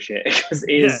not give a shit, because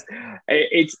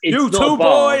it's you not two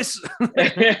boys.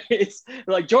 It's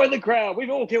like, join the crowd.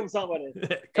 We've all killed someone.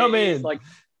 Come in.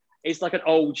 It's like an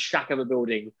old shack of a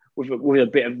building with a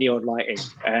bit of neon lighting.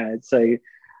 So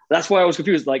that's why I was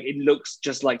confused. Like, it looks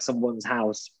just like someone's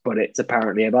house, but it's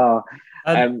apparently a bar.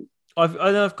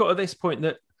 I've got at this point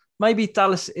that maybe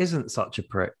Dallas isn't such a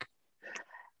prick.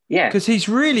 Yeah, because he's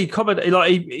really commenting,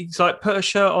 like he's like, put a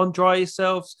shirt on, dry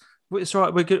yourselves. It's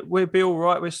right. We'll be all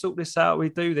right. We'll sort this out. We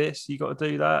do this. You got to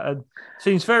do that, and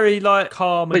seems very like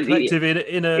calm and collective in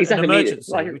an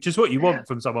emergency, which is what you want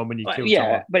from someone when you kill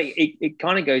someone. But it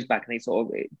kind of goes back and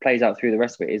it plays out through the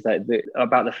rest of it. Is that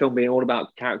about the film being all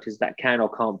about characters that can or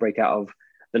can't break out of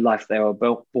the life they were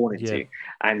born into,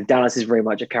 and Dallas is very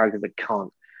much a character that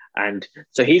can't, and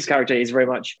so his character is very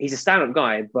much he's a stand-up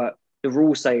guy, but the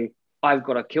rules say, I've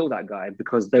got to kill that guy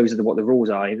because those are what the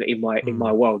rules are in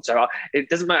my world. So it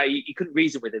doesn't matter. You couldn't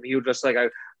reason with him. He would just like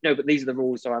go, no, but these are the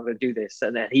rules, so I'm going to do this.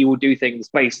 And then he will do things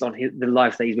based on the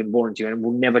life that he's been born into, and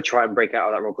will never try and break out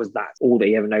of that role because that's all that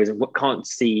he ever knows and can't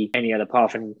see any other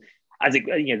path. And as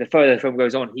the further the film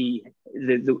goes on,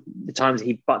 the times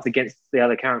he butts against the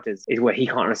other characters is where he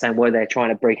can't understand why they're trying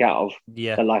to break out of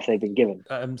the life they've been given.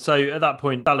 So at that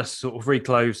point, Dallas sort of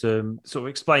reclothes them, sort of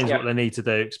explains what they need to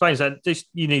do. Explains that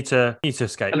you need to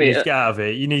escape. You need to get out of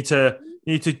it. You need to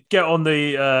get on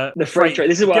the freight train.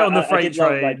 This is what get on the freight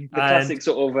train, like, the classic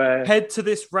sort of head to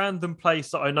this random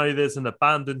place that I know there's an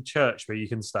abandoned church where you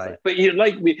can stay. But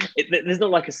there's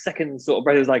not like a second sort of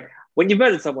break. It's like, when you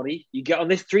murdered somebody, you get on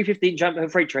this 3:15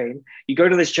 jump freight train, you go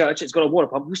to this church, it's got a water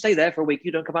pump, you stay there for a week,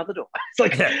 you don't come out the door.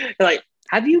 It's like, like,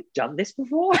 have you done this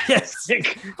before? Yes.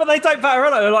 But they don't batter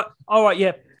on it. They're like, all right,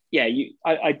 yeah. Yeah,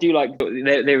 I do like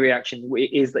their reaction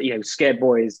is that, scared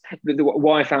boys.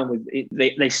 What I found with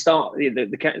they start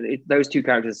those two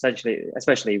characters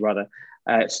especially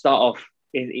start off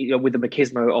with the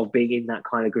machismo of being in that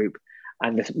kind of group,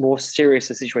 and the more serious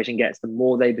the situation gets, the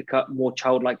more they become more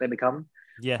childlike they become.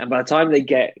 Yeah. And by the time they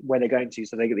get where they're going to,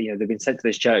 so they get, they've been sent to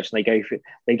this church, and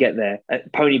they get there.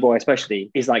 Pony Boy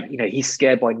especially is like, he's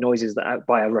scared by noises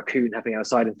by a raccoon happening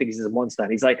outside and thinks he's a monster.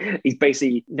 And he's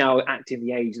basically now acting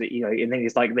the age that, and then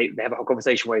it's like they have a whole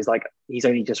conversation where he's like, he's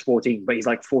only just 14, but he's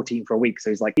like 14 for a week. So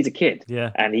he's like, he's a kid.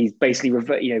 Yeah. And he's basically,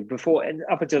 before and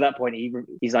up until that point,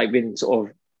 he's like been sort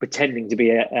of pretending to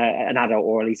be an adult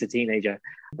or at least a teenager.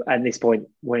 At this point,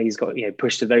 when he's got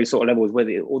pushed to those sort of levels,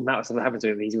 where all that stuff happened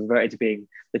to him, he's reverted to being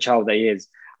the child that he is.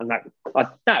 And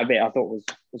that bit I thought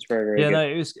was very, very good. No,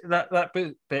 it was that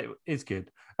bit is good.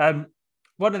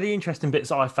 One of the interesting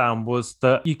bits I found was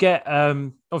that you get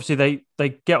obviously they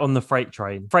get on the freight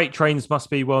train. Freight trains must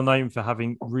be well known for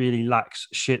having really lax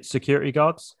shit security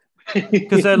guards.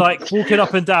 Because they're like walking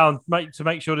up and down to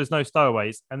make sure there's no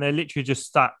stowaways, and they're literally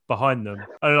just sat behind them.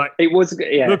 And like, it was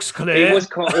looks clear. It was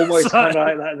almost kind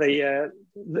of like the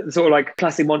sort of like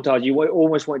classic montage. You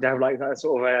almost want to have like that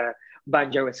sort of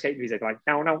banjo escape music, like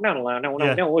no,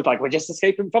 it's like we're just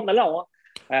escaping from the law.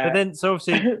 But then, so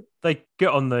obviously they get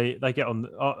on.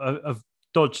 I've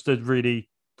dodged the really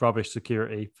rubbish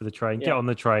security for the train. Get on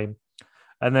the train,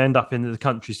 and they end up in the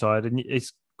countryside, and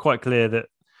it's quite clear that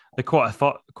they're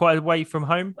quite away from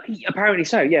home. Apparently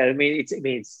so. Yeah, I mean,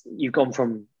 it's you've gone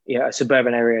from a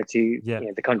suburban area to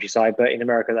the countryside, but in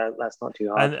America that's not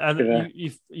too hard. And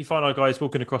you find our guys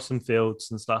walking across some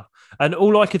fields and stuff. And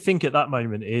all I could think at that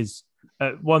moment is,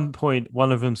 at one point,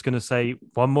 one of them's going to say,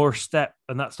 "One more step,"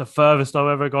 and that's the furthest I've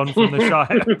ever gone from the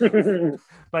Shire.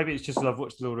 Maybe it's just because I've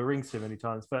watched The Lord of the Rings so many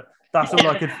times, but that's all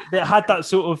I could. It had that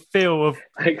sort of feel of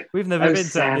we've never been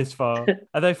this far,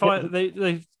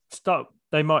 and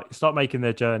they might start making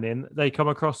their journey, and they come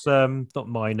across not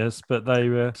miners, but they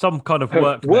were some kind of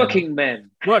working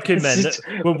men that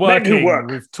were working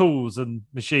with tools and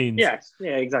machines. Yes,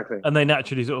 yeah, exactly. And they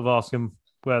naturally sort of ask them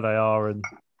where they are and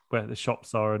where the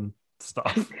shops are and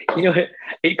stuff.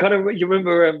 It kind of, you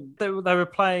remember they were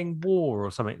playing war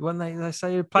or something when they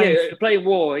say playing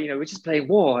war. We're just playing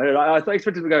war. And I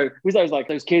expected to go. Was like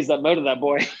those kids that murdered that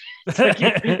boy?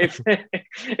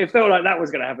 It felt like that was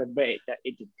going to happen, but it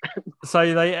didn't.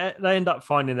 So they end up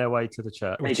finding their way to the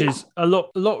church, which is a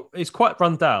lot. It's quite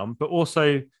run down, but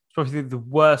also probably the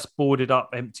worst boarded up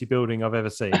empty building I've ever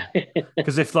seen.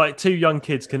 Because if like two young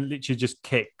kids can literally just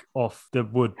kick off the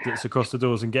wood that's across the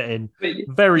doors and get in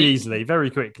very easily, very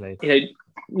quickly.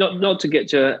 Not to get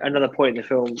to another point in the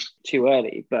film too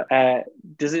early, but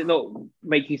does it not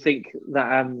make you think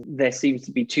that there seems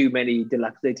to be too many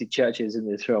dilapidated churches in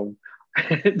this film?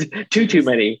 too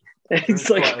many. It's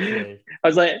like I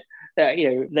was like,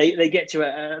 they get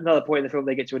to another point in the film.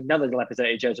 They get to another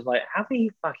dilapidated church. I'm like, how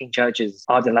many fucking churches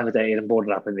are dilapidated and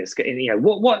boarded up in this?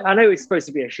 What? I know it's supposed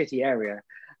to be a shitty area.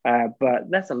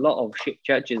 But that's a lot of shit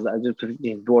churches that are just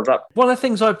boarded up. One of the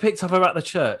things I picked up about the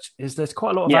church is there's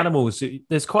quite a lot of animals.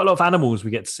 There's quite a lot of animals we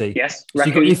get to see. Yes, so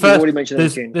you've already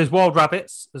mentioned there's wild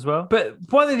rabbits as well. But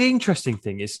one of the interesting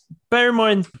thing is, bear in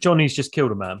mind, Johnny's just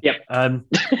killed a man. Yep. I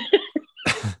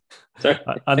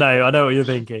know what you're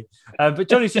thinking. But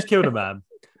Johnny's just killed a man.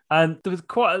 And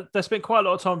they spent quite a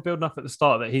lot of time building up at the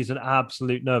start that he's an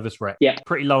absolute nervous wreck. Yeah.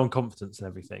 Pretty low on confidence and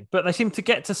everything. But they seem to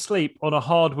get to sleep on a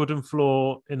hard wooden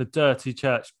floor in a dirty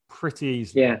church pretty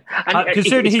easily. Yeah.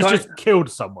 Considering he's just killed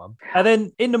someone. And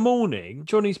then in the morning,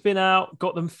 Johnny's been out,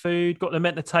 got them food, got them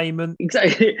entertainment.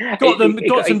 Exactly.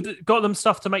 Got them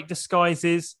stuff to make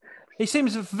disguises. He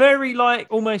seems very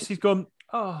almost he's gone,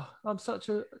 oh, I'm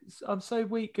so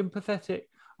weak and pathetic.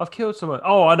 I've killed someone.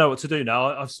 Oh, I know what to do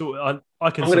now. I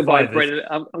can survive this.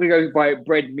 I'm going to go buy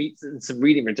bread, meats, and some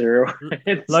reading material.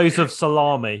 Loads of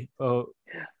salami.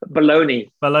 Bologna.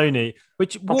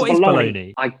 What is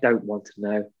bologna? I don't want to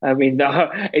know. I mean,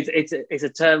 it's a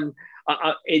term.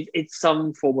 It's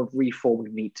some form of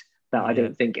reformed meat that I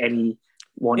don't think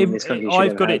anyone in this country should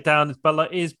I've got it down as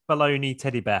bologna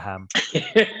teddy bear ham.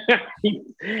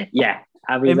 Yeah.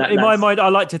 I mean, in my mind, I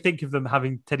like to think of them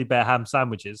having teddy bear ham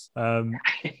sandwiches. Well,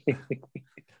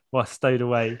 stowed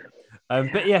away.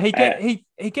 But yeah,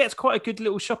 he gets quite a good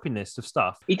little shopping list of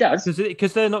stuff. He does,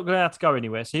 because they're not going to have to go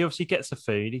anywhere. So he obviously gets the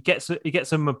food. He gets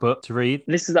them a book to read.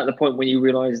 This is at the point when you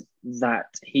realise that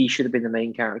he should have been the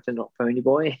main character, not Pony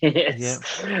Boy.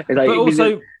 Yeah, but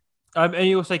also. And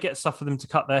he also gets stuff for them to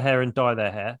cut their hair and dye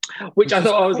their hair, which I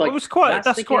thought was quite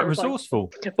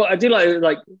resourceful. But I do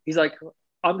like he's like,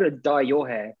 I'm going to dye your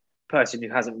hair, person who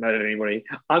hasn't murdered anybody.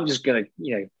 I'm just going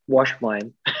to, wash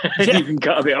mine. You can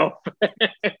cut a bit off.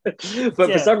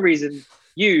 But for some reason,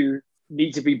 you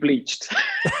need to be bleached.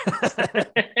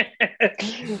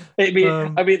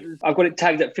 I mean, I've got it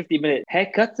tagged at 50 minutes.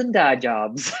 Haircuts and dye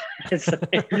jobs is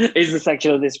the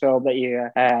section of this film that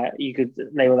you could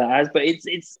label that as. But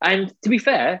it's and to be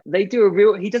fair, he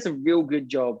does a real good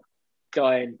job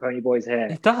dyeing Ponyboy's hair.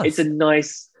 He does. It's a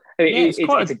nice. I mean,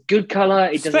 it's a good color,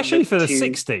 especially for the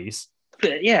 60s.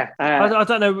 Yeah, I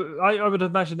don't know. I would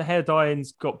imagine the hair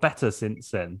dyeing's got better since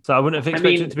then, so I wouldn't have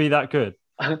expected it to be that good.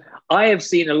 I have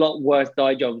seen a lot worse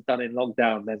dye jobs done in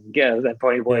lockdown than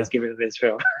Ponyboy is giving this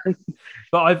film.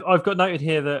 But I've got noted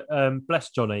here that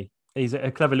bless Johnny, he's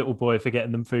a clever little boy for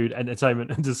getting them food,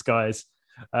 entertainment, and disguise.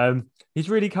 He's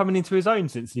really coming into his own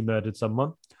since he murdered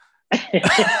someone.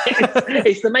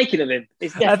 It's the making of him.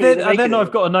 And then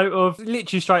I've got a note of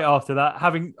literally straight after that. I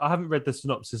haven't read the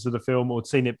synopsis of the film or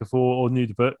seen it before or knew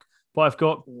the book, but I've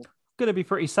got going to be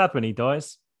pretty sad when he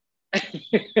dies.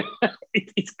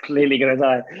 It's clearly going to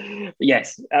die.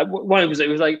 Yes, one it was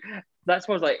like that's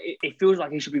why I was like it feels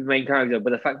like he should be the main character,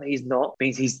 but the fact that he's not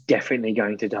means he's definitely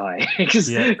going to die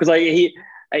because like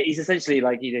he's essentially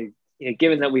like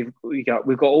given that we've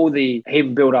got all the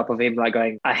him build up of him like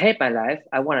going, I hate my life,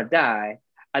 I want to die,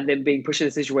 and then being pushed in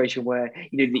a situation where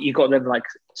you got them like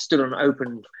stood on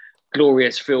open,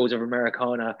 glorious fields of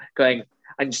Americana, going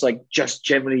and just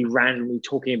generally randomly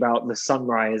talking about the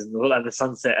sunrise and the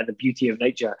sunset and the beauty of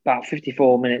nature. About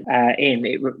 54 minutes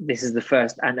this is the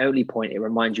first and only point it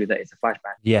reminds you that it's a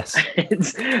flashback. Yes,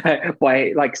 it's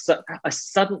by a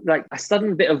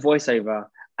sudden bit of voiceover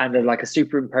and a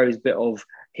superimposed bit of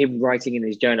him writing in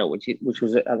his journal, which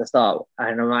was at the start.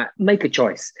 And I'm like, make a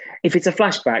choice. If it's a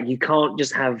flashback, you can't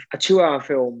just have a 2-hour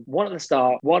film, one at the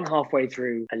start, one halfway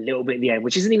through, a little bit at the end,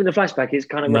 which isn't even a flashback. It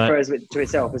kind of refers to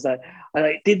itself. It's like,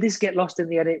 did this get lost in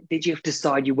the edit? Did you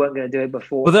decide you weren't going to do it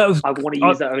before? Well, I want to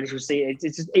use that initial scene.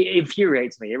 It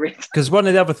infuriates me. Because one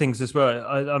of the other things as well,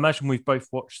 I imagine we've both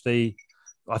watched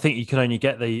I think you can only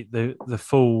get the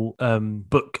full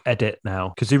book edit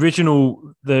now, because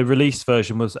the release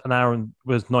version was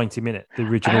 90 minutes. The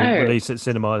original release at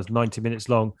cinema is 90 minutes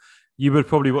long. You would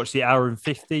probably watch the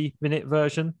 1:50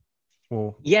 version.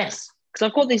 Or yes, because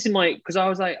I've got this in because I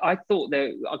was like, I thought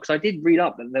because I did read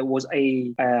up that there was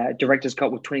a director's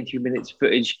cut with 22 minutes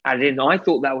footage added in. I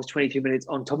thought that was 22 minutes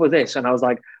on top of this, and I was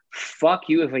like, fuck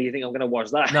you if you think I'm going to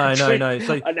watch that. No. So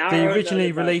the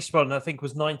originally released one, I think,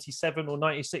 was 97 or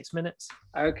 96 minutes.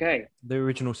 Okay. The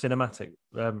original cinematic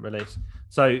release.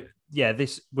 So yeah,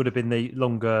 this would have been the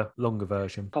longer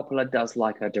version. Coppola does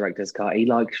like a director's cut. He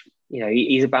likes,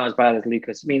 he's about as bad as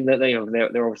Lucas. I mean,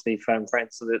 they're obviously firm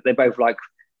friends, so they both like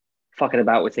fucking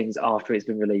about with things after it's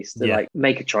been released. They're like,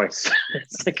 make a choice.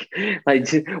 It's like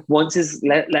once it's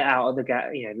let out of the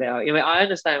gap, let out. I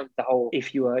understand the whole,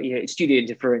 if you were, studio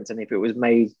interference, and if it was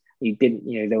made, you didn't,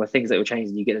 there were things that were changed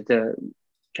and you get to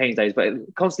change those, but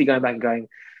constantly going back and going,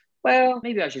 well,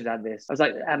 maybe I should add this. I was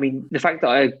like, I mean, the fact that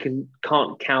I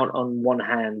can't count on one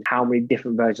hand how many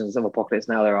different versions of Apocalypse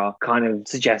Now there are kind of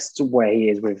suggests where he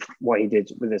is with what he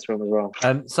did with this film as well.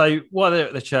 So while they're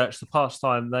at the church, the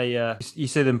pastime, you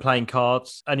see them playing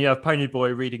cards, and you have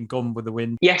Ponyboy reading Gone with the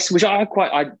Wind. Yes, which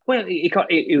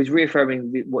it was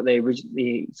reaffirming what they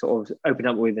originally sort of opened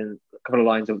up with in a couple of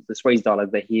lines of the Swayze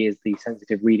dialogue, that he is the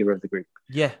sensitive reader of the group.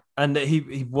 Yeah, and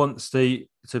he wants to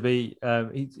be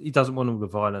he doesn't want all the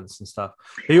violence and stuff.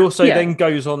 He also then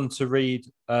goes on to read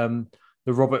the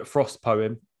Robert Frost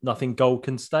poem Nothing Gold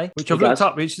Can Stay, which I've looked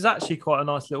up, which is actually quite a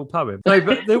nice little poem. No,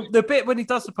 but the bit when he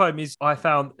does the poem is, I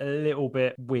found a little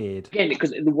bit weird. Again,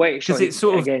 because the way it's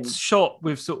sort of shot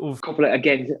with sort of... Coppola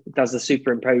again does the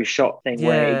superimposed shot thing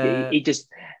where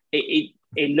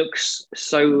it looks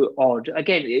so odd.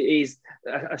 Again, it is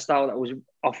a style that was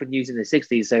often used in the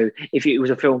 60s. So if it was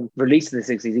a film released in the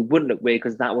 60s, it wouldn't look weird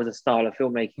because that was a style of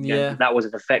filmmaking. Yeah. And that was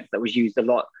an effect that was used a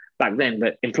lot back then.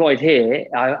 But employed here,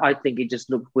 I think it just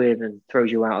looked weird and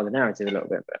throws you out of the narrative a little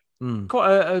bit.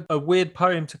 Quite a weird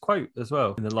poem to quote as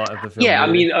well in the light of the film. Yeah,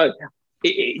 really. I mean...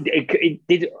 It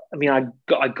did. I mean, I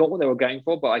got what they were going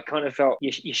for, but I kind of felt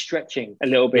you're stretching a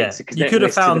little bit. Yeah. You could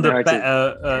have found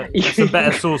some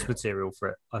better source material for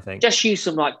it, I think. Just use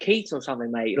some like Keats or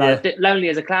something, mate. Like Lonely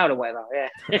as a Cloud or whatever.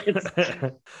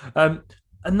 Yeah.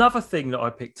 Another thing that I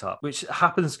picked up, which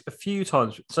happens a few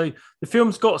times. So the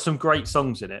film's got some great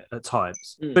songs in it at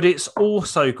times, but it's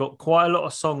also got quite a lot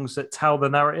of songs that tell the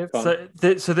narrative. So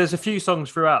there's a few songs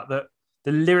throughout that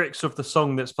the lyrics of the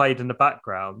song that's played in the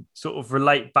background sort of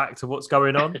relate back to what's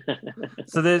going on.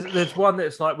 So there's one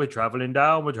that's like, we're traveling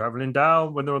down when they're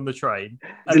on the train.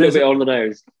 It's a little bit on the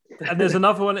nose. And there's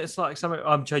another one that's like something,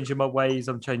 I'm changing my ways,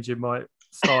 I'm changing my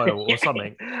style or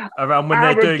something around when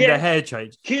they're doing their hair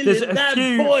change. There's a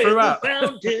few throughout,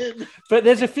 but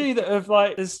there's a few that have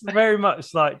like it's very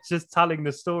much like just telling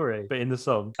the story, but in the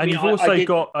song. And you've also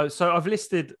got. So I've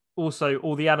listed also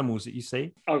all the animals that you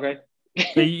see. Okay.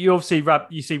 So you obviously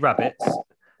you see rabbits.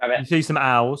 You see some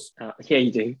owls. Yeah,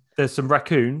 you do. There's some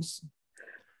raccoons.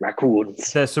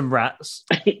 There's some rats.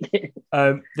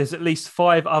 There's at least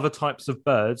 5 other types of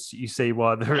birds you see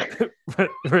while they're at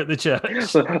the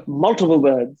church. Multiple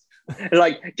birds.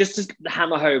 Like, just to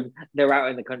hammer home, they're out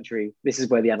in the country. This is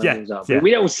where the animals are. But we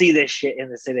don't see this shit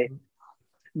in the city.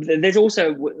 There's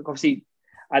also, obviously,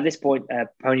 at this point, Dallas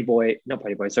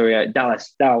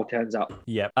turns up.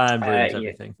 Yeah, and ruins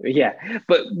everything. Yeah,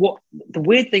 but what the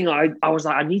weird thing, I was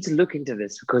like, I need to look into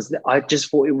this because I just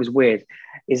thought it was weird,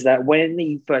 is that when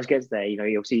he first gets there, you know,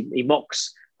 he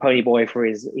mocks Ponyboy for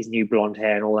his new blonde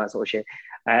hair and all that sort of shit,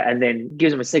 and then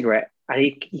gives him a cigarette, and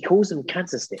he calls them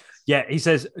cancer sticks. Yeah, he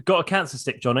says, "Got a cancer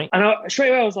stick, Johnny?" And straight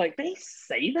away I was like, they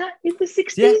say that in the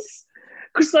 60s? Yeah.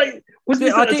 Because I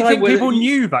didn't think people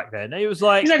knew back then. It was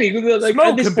like, exactly, like,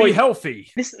 smoke can be healthy.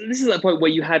 This is that point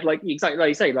where you had like exactly like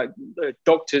you say, like the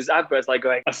doctor's adverts, like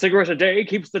going, a cigarette a day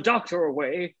keeps the doctor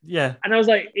away. Yeah, and I was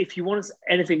like, if you want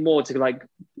anything more to like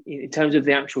in terms of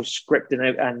the actual script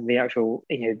and the actual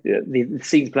the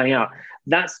scenes playing out,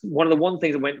 that's one of the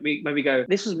things that made me go,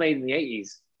 this was made in the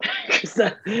 80s. Because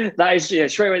that is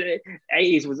straight away. The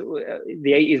 80s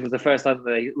was the first time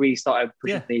they really started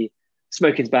pushing the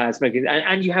smoking's bad,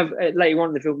 and you have later on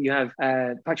in the film you have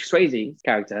Patrick Swayze's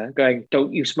character going,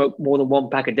 "Don't you smoke more than 1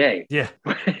 pack a day?" Yeah,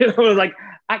 I was like,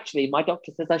 actually, my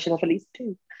doctor says I should have at least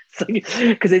 2,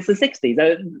 because it's the 60s.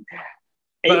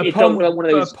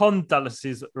 Upon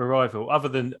Dallas's arrival, other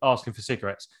than asking for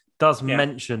cigarettes, does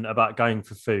mention about going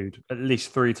for food at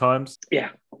least 3 times. Yeah,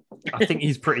 I think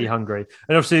he's pretty hungry,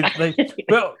 and obviously,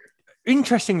 but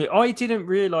interestingly, I didn't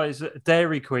realise that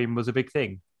Dairy Queen was a big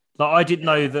thing. Like, I didn't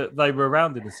know that they were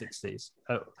around in the 60s.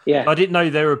 I didn't know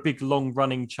they were a big,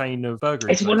 long-running chain of burger.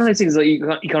 It's one of those things that you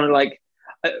kind of like.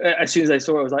 As soon as I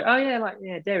saw it, I was like, "Oh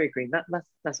yeah, Dairy Queen.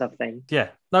 That's a thing." Yeah.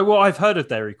 No, well, I've heard of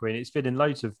Dairy Queen. It's been in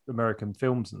loads of American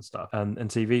films and stuff and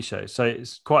TV shows, so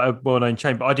it's quite a well-known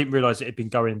chain. But I didn't realise it had been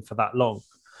going for that long.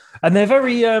 And they're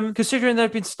very considering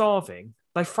they've been starving.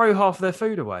 They throw half their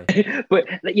food away.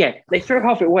 But yeah, they throw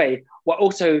half it away while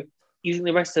also using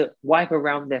the rest to wipe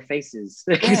around their faces.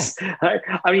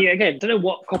 I mean, again, don't know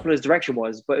what Coppola's direction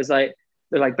was, but it's like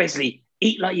they're like, basically,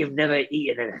 eat like you've never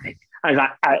eaten anything. I was like,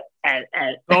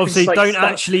 obviously, like, don't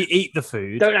actually eat the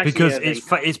food because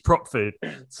it's prop food.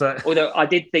 So, although I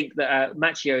did think that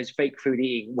Macchio's fake food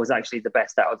eating was actually the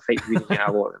best out of the fake food eating out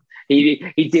of all of them.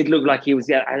 He did look like he was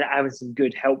having some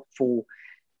good helpful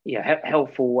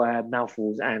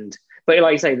mouthfuls, but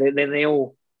like you say, then they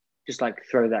all just like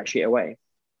throw that shit away.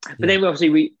 But then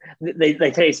obviously they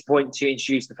take this point to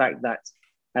introduce the fact that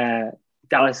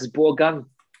Dallas has bought a gun.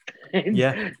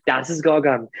 Yeah, Dallas has got a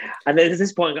gun, and there's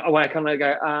this point where I kind of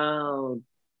go, "Oh,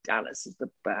 Dallas is the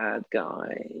bad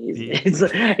guy."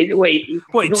 Wait,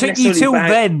 it took you till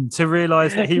then to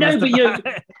realise that he was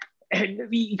the bad.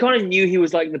 You kind of knew he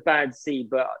was like the bad seed,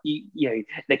 but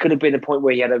there could have been a point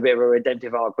where he had a bit of a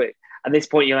redemptive arc. But at this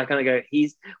point, you're like, kind of go,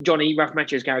 he's Johnny, Ralph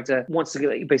Macchio's character, wants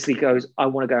to basically goes, "I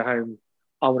want to go home.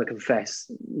 I want to confess."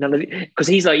 Because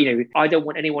he's like, I don't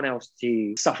want anyone else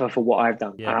to suffer for what I've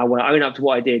done. Yeah. I want to own up to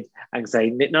what I did and say,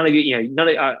 none of you,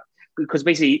 because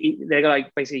basically they're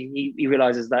like, basically he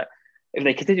realizes that if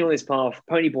they continue on this path,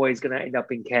 Ponyboy is going to end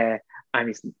up in care, and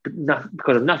it's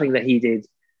because of nothing that he did,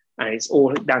 and it's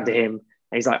all down to him.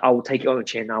 And he's like, I will take it on the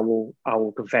chin. I will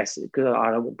confess because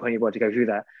I don't want Ponyboy to go through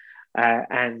that.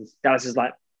 And Dallas is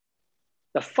like,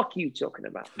 the fuck are you talking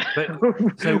about?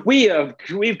 So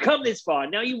we've come this far.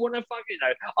 Now you want to fucking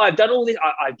I've done all this.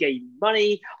 I gave you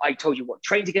money. I told you what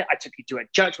train to get. I took you to a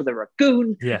church with a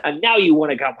raccoon. Yeah. And now you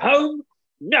want to come home?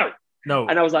 No. No.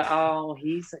 And I was like, oh,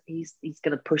 he's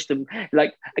gonna push them.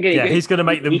 Like again, he's gonna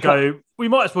make them go. We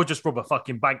might as well just rob a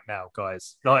fucking bank now,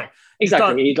 guys. Like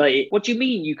exactly. He's like, what do you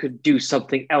mean you could do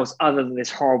something else other than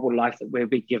this horrible life that we're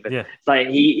being given? Yeah. Like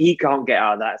he can't get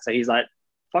out of that. So he's like,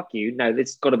 fuck you. No,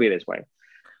 it's got to be this way.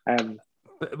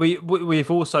 But we've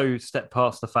also stepped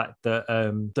past the fact that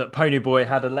that Ponyboy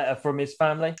had a letter from his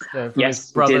family, from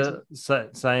his brother,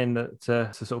 saying that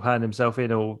to sort of hand himself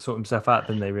in or sort himself out,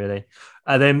 didn't they really?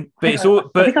 And then, but it's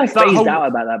all. But I think I phased out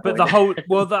about that. But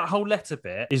that whole letter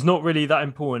bit is not really that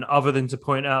important, other than to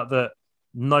point out that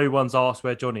no one's asked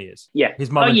where Johnny is. Yeah,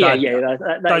 his mum and dad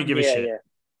don't give a shit. Yeah.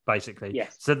 Basically,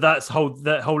 yes. So that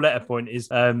whole letter point is,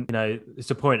 is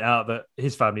to point out that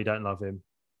his family don't love him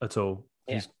at all.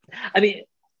 Yeah. I mean,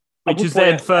 which is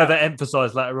then further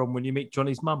emphasised later on when you meet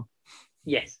Johnny's mum.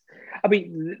 Yes. I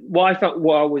mean, what I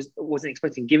wasn't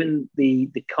expecting, given the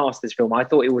cast of this film, I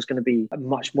thought it was going to be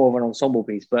much more of an ensemble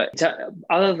piece. But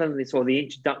other than this, or the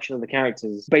introduction of the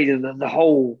characters, basically the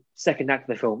whole second act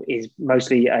of the film is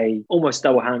mostly a almost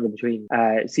double handle between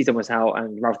C. Thomas Howell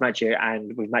and Ralph Macchio,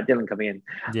 and with Matt Dillon coming in.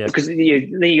 Yeah. Because then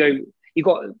you go. You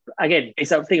got, again, it's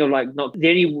that thing of like, not the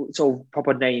only sort of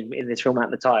proper name in this film at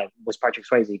the time was Patrick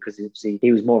Swayze, because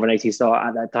he was more of an 80s star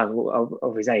at that time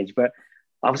of his age. But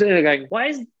I was sitting there going,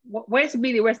 where's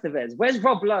Emilio Estevez? Where's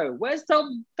Rob Lowe? Where's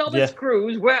Thomas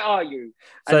Cruise? Where are you?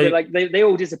 And so, they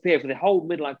all disappear for the whole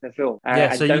middle act of the film.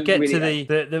 So you get really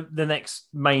to the next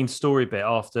main story bit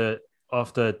after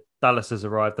Dallas has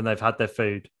arrived and they've had their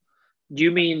food. Do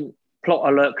you mean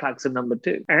plot alert klaxon number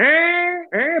 2?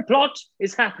 Plot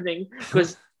is happening,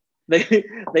 because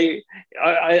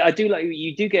I do like,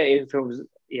 you do get in films,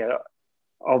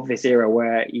 of this era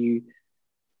where you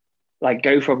like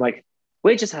go from like,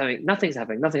 we're just nothing's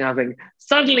happening.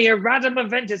 Suddenly a random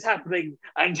event is happening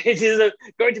and it is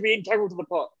going to be integral to the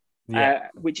plot.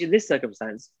 Which in this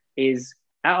circumstance is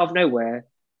out of nowhere,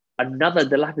 another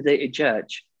dilapidated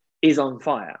church is on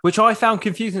fire. Which I found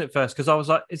confusing at first, because I was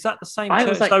like, is that the same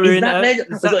church? Is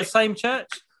that the same church?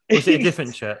 Or is it a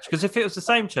different church? Because if it was the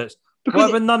same church,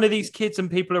 why were none of these kids and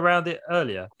people around it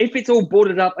earlier? If it's all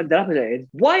boarded up and dilapidated,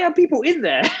 why are people in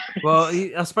there? Well,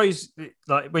 I suppose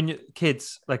like when you're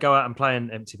kids, they go out and play in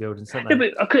empty buildings, don't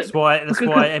they? That's why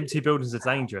empty buildings are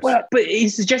dangerous. Well, but he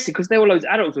suggested, because there were loads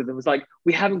of adults with them, it was like,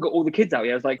 we haven't got all the kids out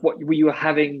yet. I was like, what, were you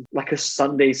having like a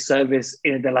Sunday service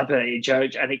in a dilapidated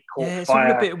church and it caught fire? It's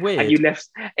all a bit weird. And you left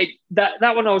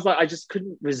that one. I was like, I just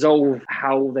couldn't resolve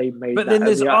how they made. But then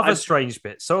there's other strange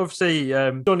bits. So obviously,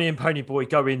 Johnny and Ponyboy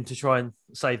go in to try and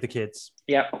save the kids.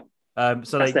 Yeah.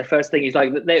 So that's their first thing. Is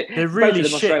like they're really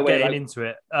shit getting into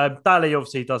it. Dally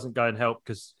obviously doesn't go and help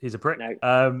because he's a prick.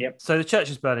 No. So the church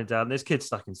is burning down. There's kids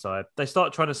stuck inside. They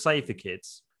start trying to save the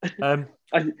kids. And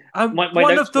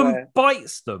one of them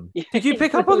bites them. Did you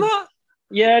pick up on that?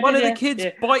 Yeah, one of the kids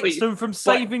bites them from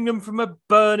saving them from a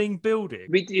burning building.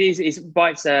 It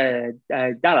bites Dallas,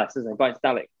 doesn't it? Bites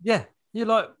Dalek. Yeah, you're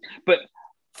like, but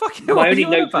fucking. My only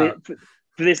note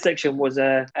for this section was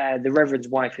the Reverend's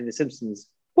wife in The Simpsons.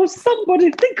 Will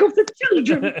somebody think of the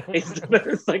children?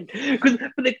 It's like,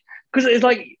 because it's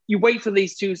like you wait for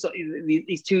these two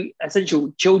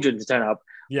essential children to turn up,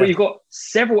 but you've got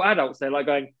several adults there like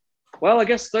going, well, I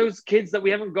guess those kids that we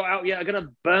haven't got out yet are going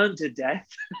to burn to death.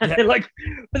 And they're like,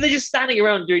 but they're just standing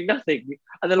around doing nothing.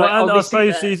 And they're like, I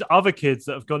suppose these other kids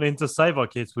that have gone in to save our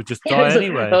kids would just die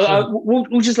anyway.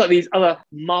 We'll just let these other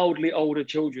mildly older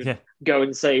children go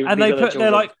and save. And they're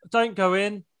like, don't go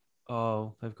in.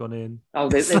 Oh, they've gone in. Oh,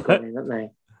 they've gone in, haven't they?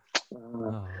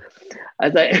 I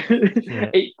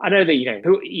know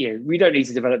that we don't need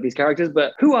to develop these characters,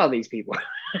 but who are these people?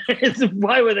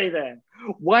 Why were they there?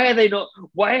 Why are they not?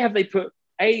 Why have they put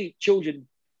children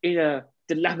in a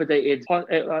dilapidated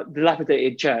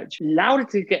church, allowed it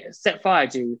to get set fire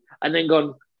to, and then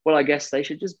gone, well, I guess they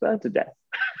should just burn to death,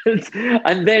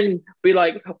 and then be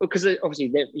like, because obviously,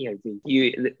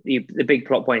 the big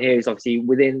plot point here is obviously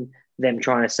within them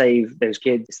trying to save those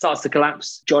kids. It starts to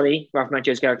collapse. Johnny, Ralph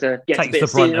Macchio's character, gets a bit of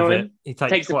steam on him. He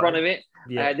takes the brunt of it.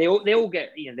 Yeah. They all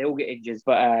get injured,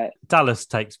 but Dallas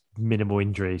takes minimal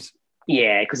injuries.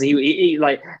 Yeah, because he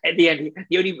like at the end,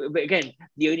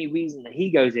 the only reason that he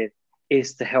goes in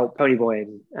is to help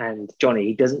Ponyboy and Johnny.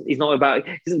 He doesn't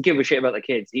give a shit about the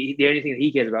kids. The only thing that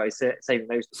he cares about is saving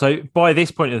those. So by this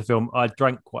point of the film, I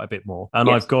drank quite a bit more, and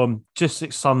I've gone. Just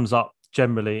it sums up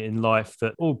generally in life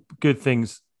that all good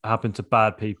things happen to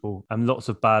bad people and lots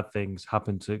of bad things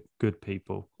happen to good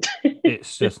people.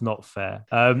 It's just not fair.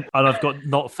 And I've got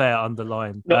not fair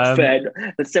underlined. Not fair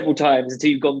several times until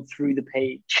you've gone through the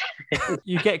page.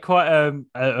 You get quite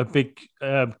a big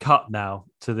cut now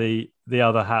to the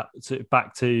other house,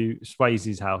 back to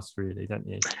Swayze's house, really, don't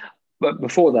you? But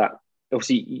before that,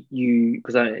 obviously,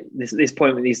 because this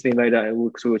point needs to be made out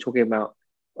because we were talking about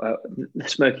the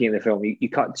smoking in the film. You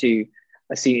cut to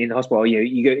a scene in the hospital.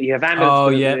 You have ambulance. Oh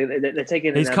yeah, they're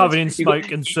taking. He's covered in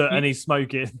smoke and soot, and he's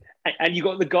smoking. And you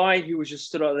got the guy who was just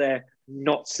stood out there,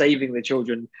 not saving the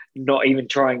children, not even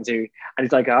trying to. And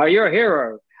he's like, "Oh, you're a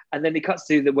hero." And then he cuts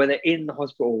to where they're in the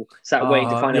hospital, sat waiting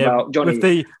to find about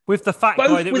Johnny with the fat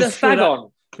guy that with was a fag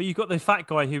on. But you got the fat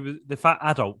guy who was the fat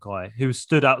adult guy who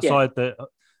stood outside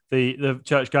the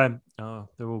church, going, "Oh,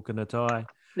 they're all gonna die."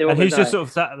 And he's just sort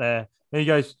of sat there. And he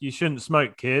goes, "You shouldn't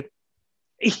smoke, kid."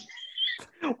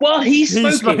 Well, he's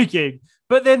smoking.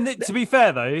 But then, to be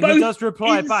fair though, he does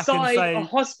reply back and say, "A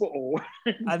hospital."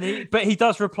 But he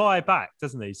does reply back,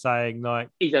 doesn't he? Saying like,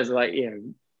 he does like,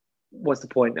 what's the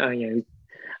point?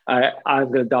 I'm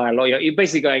going to die a lot. You're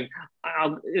basically going,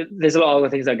 there's a lot of other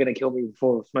things that are going to kill me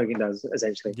before smoking does,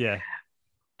 essentially. Yeah.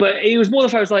 But it was more the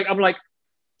fact I'm like,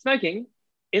 smoking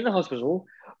in the hospital,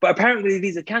 but apparently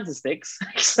these are cancer sticks.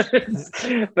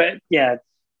 But yeah.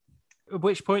 At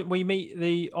which point we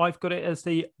meet I've got it as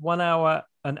the 1 hour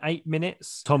and 8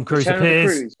 minutes. Tom Cruise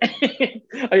appears.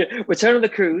 Return of the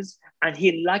Cruise, and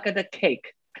he liked a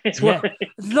cake.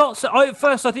 Lots. At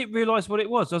first, I didn't realize what it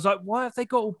was. I was like, "Why have they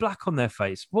got all black on their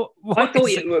face?" What I thought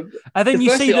and then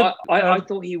you see them. I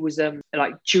thought he was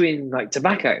like chewing like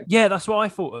tobacco. Yeah, that's what I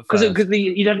thought. Because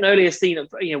you had an earlier scene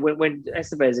of when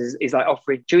Estevez is like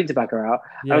offering chewing tobacco out.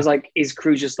 Yeah. I was like, is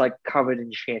Cruz just like covered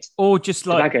in shit, or just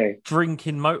like tobacco?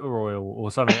 Drinking motor oil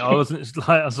or something? I was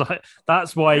like,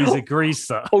 that's why he's a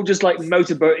greaser. Or just like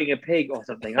motorboating a pig or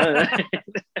something. I don't know.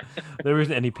 There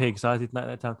isn't any pigs. I did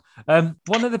note that down.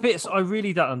 One of the bits I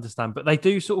really don't understand, but they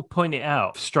do sort of point it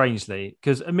out strangely,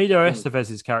 because Emilio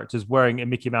Estevez's character is wearing a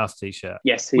Mickey Mouse t-shirt.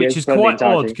 Yes, which is quite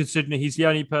odd considering he's the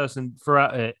only person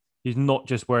throughout it who's not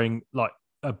just wearing like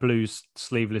a blue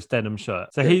sleeveless denim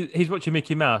shirt. So he's watching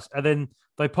Mickey Mouse, and then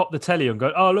they pop the telly and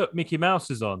go, "Oh look, Mickey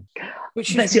Mouse is on,"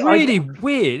 which is really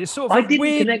weird. It's sort of a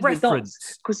weird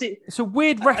reference because it's a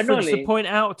weird reference to point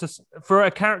out for a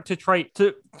character trait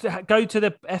to go to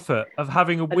the effort of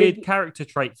having a weird character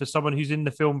trait for someone who's in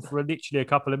the film for literally a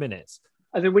couple of minutes.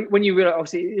 I mean, when you realize,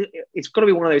 obviously, it's got to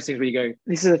be one of those things where you go,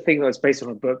 this is a thing that's based on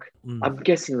a book. I'm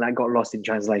guessing that got lost in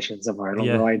translation somewhere along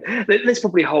the line. There's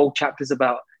probably whole chapters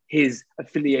about his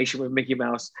affiliation with Mickey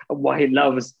Mouse and why he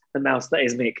loves the mouse that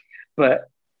is Mick, but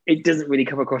it doesn't really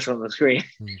come across on the screen.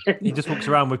 He just walks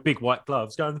around with big white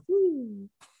gloves going,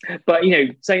 But,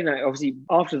 saying that, obviously,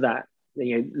 after that,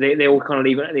 they all kind of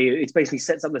leave. It basically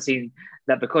sets up the scene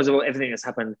that because of everything that's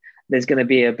happened, there's going to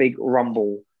be a big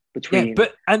rumble between. Yeah,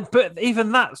 but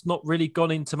even that's not really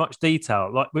gone into much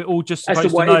detail. Like, we're all just supposed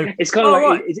to know. It's kind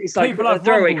of it's like people have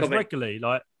rumbles regularly.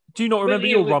 Like, do you not remember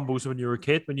your rumbles when you were a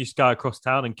kid, when you used to go across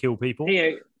town and kill people?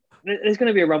 There's going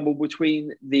to be a rumble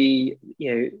between the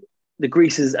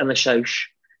Greasers and the Shosh,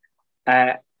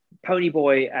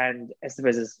 Ponyboy and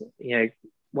Estevez's,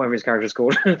 whatever his character is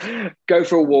called, go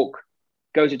for a walk,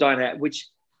 go to diner, which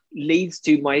leads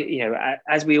to my,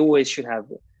 as we always should have,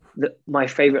 my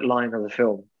favorite line of the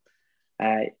film,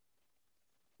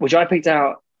 which I picked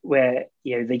out, where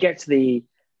they get to the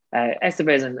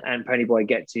Estevez and Ponyboy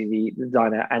get to the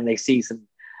diner, and they see some,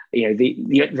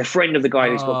 the friend of the guy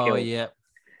who's got killed. Yeah.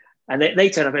 And they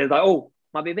turn up and they're like, "Oh,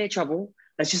 might be a bit of trouble.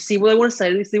 Let's just see what they want to say.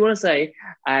 Let's see what they want to say."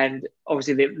 And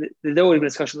obviously, there always been a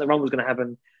discussion that the rumble was going to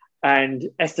happen. And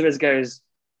Estevez goes,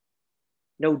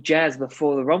 "No jazz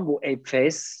before the rumble, ape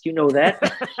face. You know that."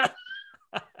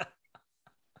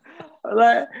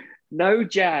 No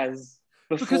jazz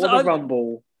before the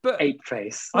rumble, ape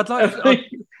face.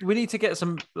 We need to get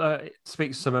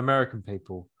speak to some American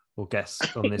people or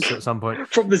guests on this at some point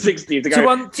from the 60s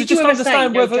to just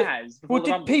understand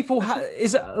did people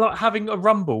is it like having a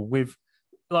rumble with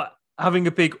like having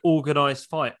a big organized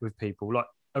fight with people like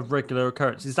a regular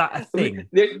occurrence? Is that a thing?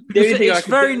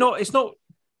 It's not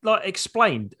like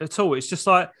explained at all. It's just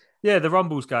like, yeah, the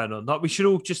rumble's going on. Like, we should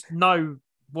all just know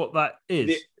what that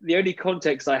is. The only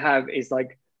context I have is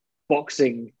like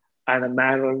boxing and a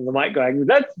man on the mic going,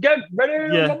 "Let's get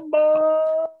ready to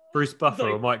rumble." Bruce Buffer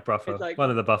or Mike Buffer, one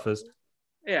of the Buffers.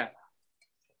 Yeah.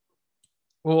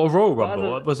 Well, a Royal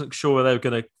Rumble. I wasn't sure they were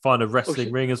going to find a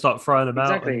wrestling ring and start throwing them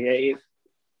out. Exactly.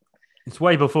 It's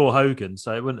way before Hogan,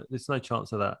 so there's no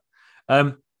chance of that.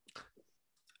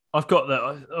 I've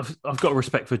got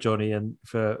respect for Johnny and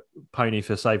for Pony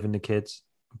for saving the kids,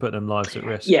 putting them lives at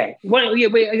risk. Yeah. Well, yeah.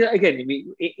 Again, we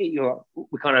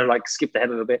kind of like skipped ahead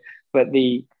a little bit, but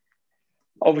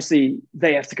obviously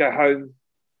they have to go home.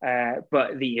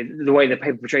 But the way the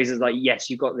paper portrays is like, yes,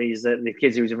 you've got these the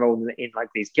kids who's involved in like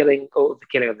these killing or the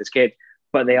killing of this kid,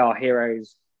 but they are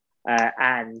heroes.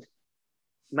 And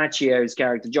Macchio's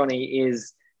character Johnny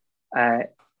is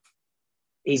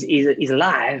he's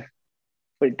alive,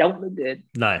 but it don't look good.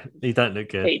 No, he don't look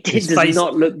good. It does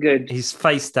not look good. He's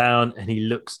face down, and he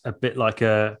looks a bit like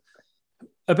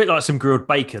some grilled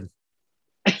bacon.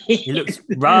 He looks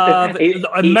rather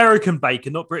American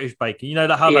bacon, not British bacon. You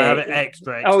know how they have it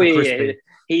extra crispy. Yeah.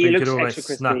 He looks extra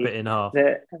crispy. Snap it in half.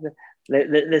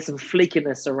 There's some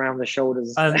fleekiness around the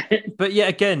shoulders. But yeah,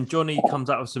 again, Johnny comes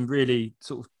out with some really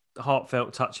sort of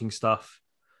heartfelt, touching stuff.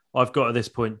 I've got at this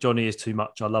point, Johnny is too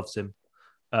much. I loves him.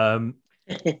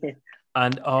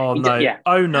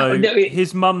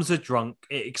 His mums are drunk.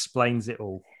 It explains it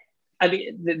all. I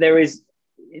mean, there is,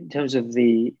 in terms of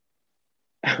the.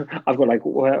 I've got like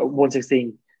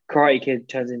 116 Karate Kid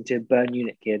turns into Burn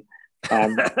Unit Kid.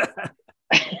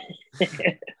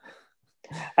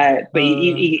 But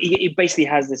he basically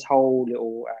has this whole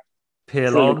little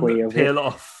peel on, peel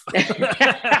off.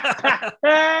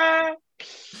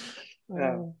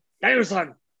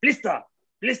 Danielson, blister.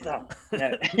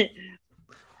 Yeah.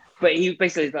 But he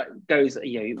basically goes,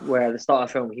 where at the start of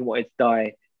the film he wanted to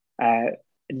die.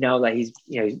 Now that he's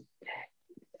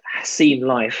seen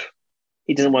life,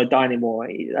 he doesn't want to die anymore.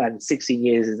 And 16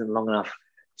 years isn't long enough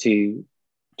to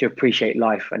appreciate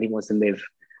life, and he wants to live.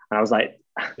 And I was like,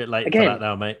 a bit late again, for that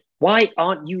now, mate. Why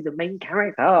aren't you the main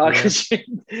character?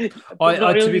 Yeah.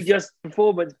 Not only just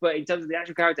performance, but in terms of the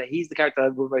actual character, he's the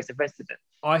character we're most invested in.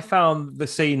 I found the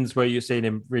scenes where you're seeing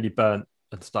him really burnt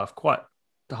and stuff quite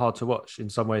hard to watch in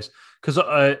some ways, because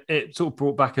it sort of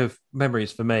brought back of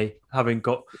memories for me, having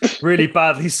got really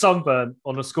badly sunburned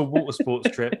on a school water sports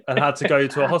trip and had to go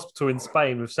to a hospital in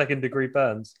Spain with 2nd-degree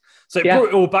burns. So it brought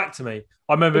it all back to me.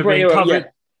 I remember being covered.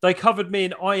 Yeah. They covered me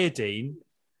in iodine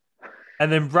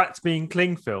and then wrapped me in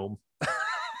cling film.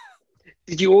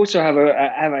 Did you also have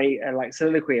a like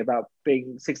soliloquy about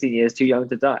being 16 years too young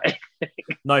to die?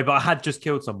 No, but I had just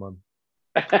killed someone.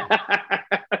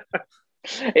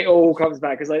 It all comes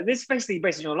back because like this is basically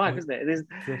based on your life, isn't it?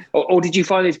 Or did you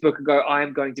find this book and go, I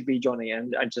am going to be Johnny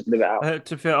and just live it out?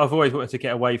 I've always wanted to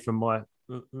get away from my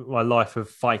life of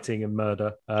fighting and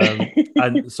murder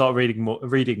and start reading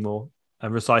more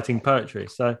and reciting poetry.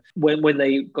 So when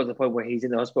they got to the point where he's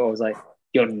in the hospital, I was like,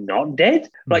 you're not dead?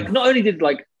 Like, not only did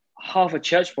like half a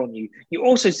church from you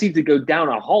also seem to go down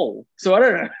a hole. So I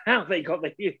don't know how they got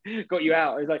you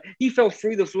out. It's like he fell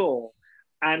through the floor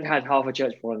and had half a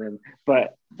church full of him.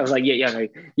 But I was like, no,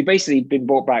 you basically been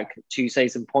brought back to say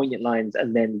some poignant lines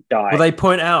and then die. Well, they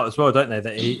point out as well, don't they,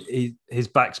 that his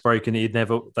back's broken. He won't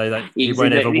ever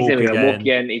walk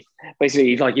again. Basically,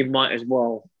 he's like, you might as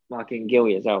well fucking kill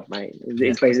yourself, mate.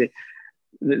 It's basically,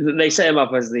 they set him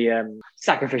up as the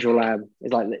sacrificial lamb.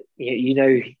 It's like,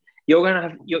 you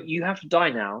have to die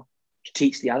now to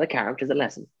teach the other characters a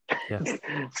lesson. Yeah.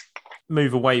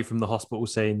 Move away from the hospital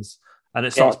scenes. And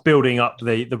it starts building up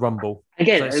the Rumble.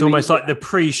 Again, so it's almost like the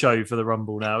pre-show for the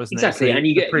Rumble now, isn't it? Exactly, and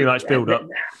you get pretty much build up.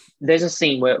 There's a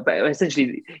scene where, but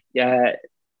essentially,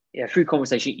 through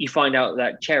conversation, you find out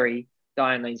that Cherry,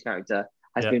 Diane Lane's character,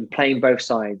 has been playing both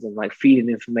sides and like feeding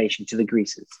information to the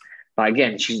greasers. But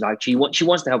again, she's like she wants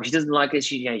to help. She doesn't like it.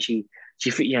 She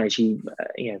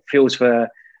feels for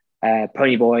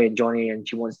Ponyboy and Johnny, and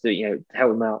she wants to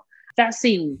help them out. That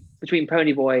scene between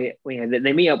Ponyboy,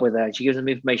 they meet up with her, she gives them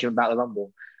information about the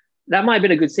Rumble. That might have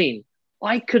been a good scene.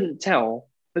 I couldn't tell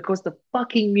because the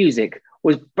fucking music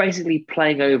was basically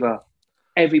playing over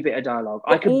every bit of dialogue.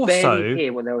 I could barely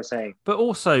hear what they were saying. But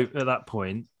also at that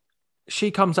point,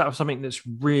 she comes out of something that's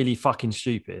really fucking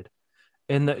stupid.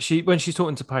 In that when she's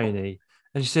talking to Pony,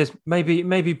 and she says,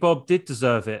 maybe Bob did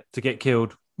deserve it to get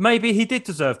killed. Maybe he did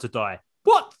deserve to die.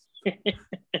 What?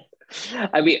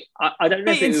 I mean, I don't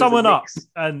know. Beating someone up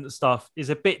and stuff is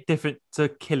a bit different to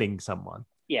killing someone.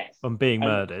 Yes. From being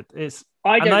murdered. They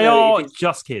are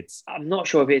just kids. I'm not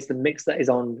sure if it's the mix that is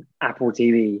on Apple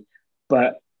TV,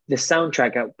 but the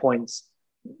soundtrack at points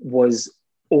was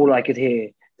all I could hear,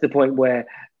 to the point where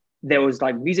there was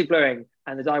like music blowing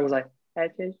and the guy was like, I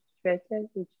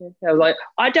was like,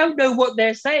 I don't know what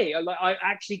they're saying. I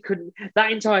actually couldn't.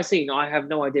 That entire scene, I have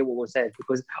no idea what was said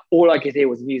because all I could hear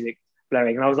was music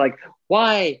blowing, and I was like,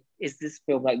 why is this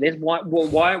film like this?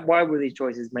 Why were these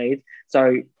choices made?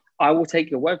 So I will take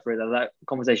your word for it that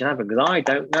conversation happened because I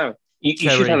don't know. You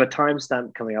should have a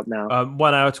timestamp coming up now.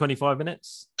 1 hour 25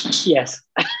 minutes. Yes.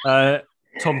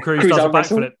 Tom Cruise does a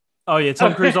backflip. Oh yeah,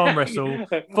 Tom Cruise arm wrestle,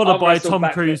 followed by Tom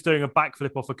Cruise doing a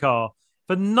backflip off a car.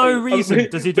 For no reason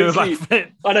does he do a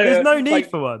backflip. I know, there's no need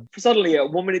for one. Suddenly at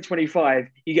 1 minute 25,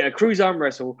 you get a Cruise arm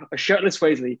wrestle, a shirtless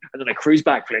Swayze, and then a Cruise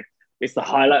backflip. It's the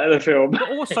highlight of the film. But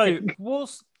also,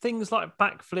 was things like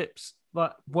backflips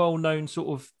like well-known sort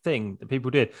of thing that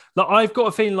people did? Like I've got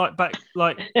a feeling because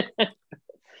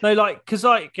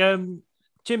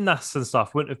gymnasts and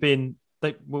stuff wouldn't have been.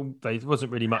 There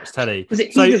wasn't really much telly, so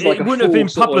it wouldn't have been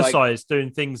publicised doing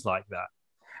things like that.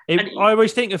 I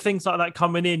always think of things like that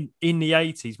coming in the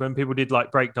 80s when people did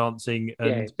like breakdancing.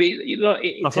 And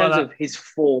in terms of his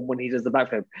form when he does the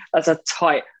backflip, that's a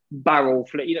tight barrel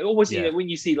flip. Almost when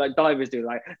you see like divers do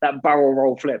like that barrel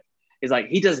roll flip, it's like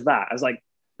he does that. I was like,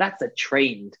 that's a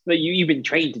trained. You've been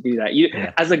trained to do that.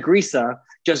 As a greaser,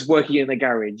 just working in the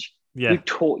garage. Yeah. Who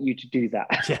taught you to do that?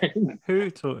 Yeah. Who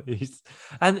taught you?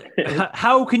 And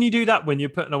how can you do that when you're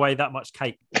putting away that much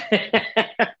cake?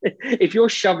 If you're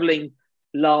shoveling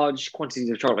large quantities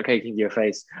of chocolate cake into your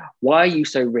face. Why are you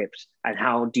so ripped? And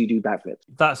how do you do backflips?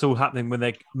 That's all happening when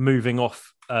they're moving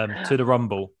off to the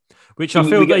Rumble, which I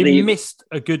feel they missed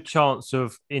a good chance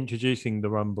of introducing the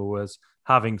Rumble as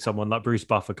having someone like Bruce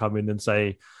Buffer come in and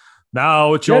say,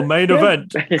 now it's your main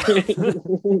event.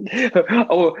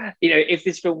 Or, if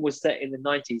this film was set in the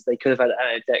 90s, they could have had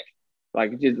Anna Deck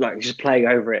just playing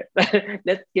over it.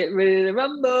 Let's get rid of the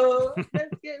Rumble.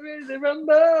 Let's get rid of the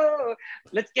Rumble.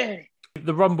 Let's get it.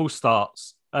 The Rumble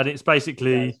starts, and it's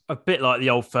basically a bit like the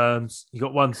old firms. You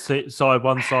got one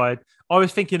side. I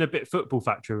was thinking a bit Football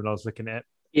Factory when I was looking at it.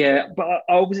 Yeah, but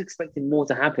I was expecting more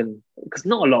to happen because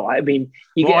not a lot. I mean,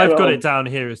 I've got it down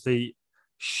here as the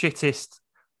shittest,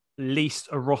 least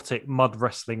erotic mud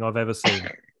wrestling I've ever seen.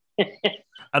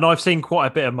 And I've seen quite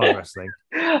a bit of mud wrestling.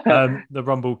 The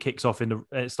Rumble kicks off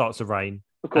it starts to rain.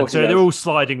 Of course, so they're all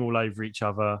sliding all over each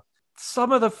other.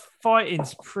 Some of the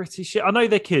fighting's pretty shit. I know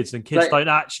they're kids, and kids don't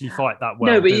actually fight that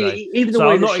well. No, but even the so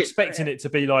way I'm not expecting it to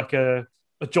be like a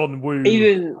John Woo.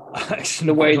 Even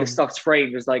the way the stuff's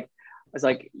framed was like,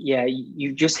 yeah,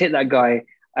 you just hit that guy.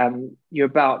 You're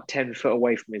about 10 foot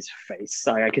away from his face.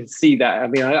 So I can see that. I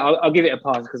mean, I'll give it a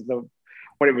pass because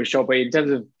when it was shot, but in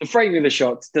terms of the framing of the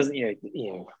shots, doesn't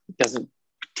doesn't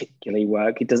particularly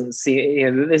work. It doesn't see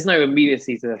there's no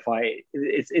immediacy to the fight.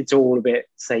 It's all a bit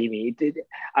samey.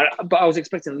 But I was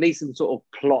expecting at least some sort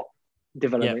of plot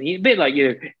development. Yeah. A bit like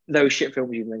those shit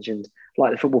films you mentioned,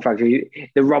 like the Football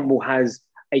Factory. The Rumble has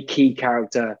a key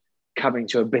character coming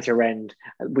to a bitter end,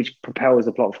 which propels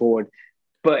the plot forward.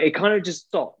 But it kind of just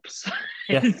stops,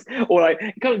 or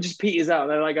it kind of just peters out.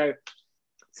 And then I go,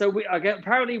 so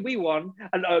apparently we won.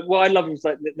 And what I love is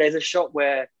there's a shot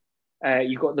where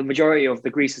you've got the majority of the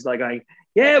greasers going,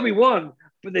 yeah, we won.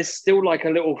 But there's still a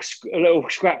little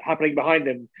scrap happening behind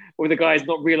them where the guy's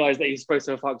not realised that he's supposed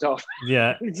to have fucked off.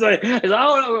 Yeah. It's like,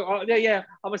 oh, yeah,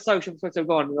 I'm a social, I'm supposed to have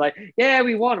gone. And yeah,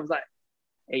 we won. I was like,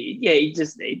 yeah,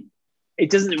 it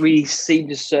doesn't really seem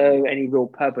to serve any real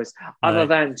purpose other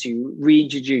than to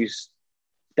reintroduce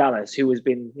Dallas, who has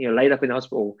been laid up in the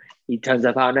hospital. He turns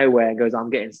up out of nowhere and goes, I'm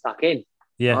getting stuck in.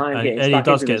 Yeah, and he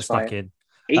does get stuck in.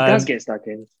 He does get stuck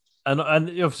in. And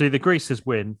obviously the Greasers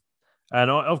win. And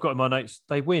I've got in my notes,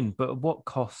 they win, but at what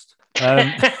cost?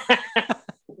 They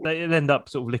end up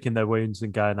sort of licking their wounds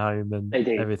and going home and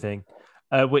everything.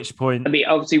 At which point... I mean,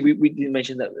 obviously, we didn't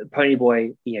mention that Pony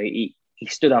Boy, he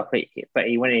stood up, but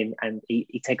he went in and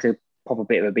he takes a proper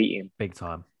bit of a beating. Big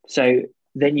time. So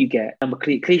then you get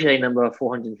cliche number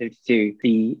 452,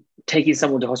 the taking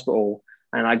someone to hospital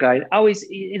and I go, oh, he's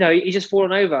just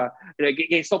fallen over,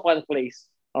 getting stopped by the police.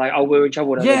 We're in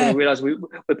trouble now. They're going to realise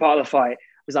we're part of the fight.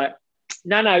 It's like,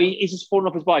 no, he's just fallen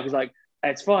off his bike. It's like,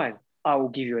 it's fine. I will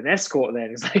give you an escort then.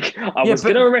 It's like, I was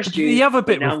going to arrest you. The other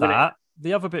bit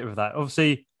with that,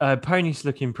 obviously, Pony's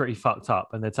looking pretty fucked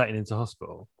up and they're taking him to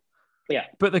hospital. Yeah.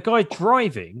 But the guy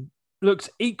driving looks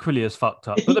equally as fucked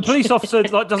up. But the police officer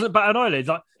doesn't bat an eyelid.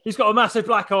 He's got a massive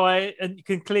black eye and you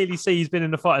can clearly see he's been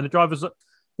in a fight. And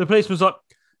the policeman's like,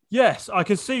 yes, I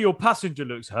can see your passenger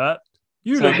looks hurt.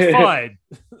 You look fine.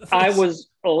 I was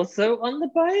also on the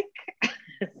bike.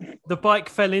 The bike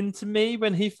fell into me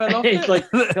when he fell off. It's like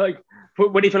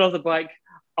when he fell off the bike,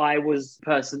 I was the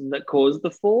person that caused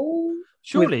the fall.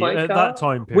 Surely at that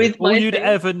time period, all you'd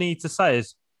ever need to say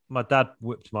is, my dad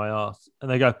whipped my ass.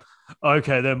 And they go,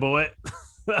 okay then, boy.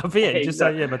 That'll be it. Just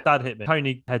say, yeah, my dad hit me.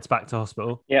 Pony heads back to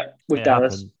hospital. Yeah, with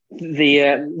Dallas. Happened.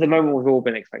 The moment we've all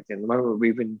been expecting, the moment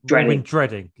we've been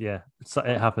dreading. Yeah.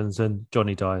 It happens and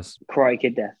Johnny dies. Karate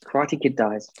Kid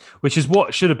dies. Which is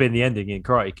what should have been the ending in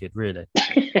Karate Kid, really.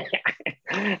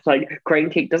 Crane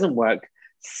kick doesn't work.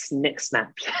 Snick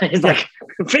snap. It's like,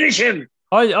 finish him.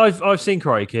 I've seen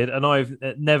Karate Kid and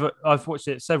I've watched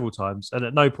it several times and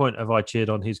at no point have I cheered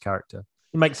on his character.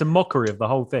 It makes a mockery of the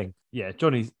whole thing. Yeah,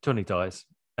 Johnny dies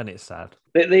and it's sad.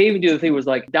 They even do the thing was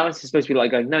Dallas is supposed to be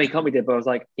going, no, he can't be dead. But I was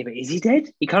like, yeah, but is he dead?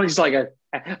 He can't just go.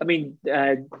 I mean,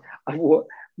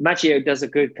 Machio does a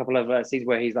good couple of scenes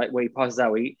where where he passes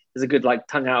out. There's a good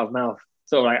tongue out of mouth.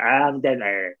 So I'm dead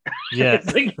there. Yeah.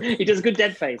 He does a good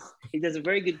dead face. He does a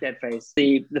very good dead face.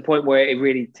 The point where it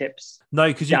really tips. No,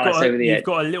 because you've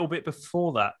got a little bit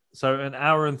before that. So an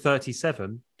hour and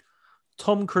 37,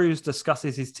 Tom Cruise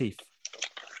discusses his teeth.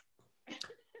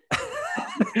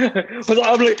 I'm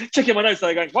checking my notes.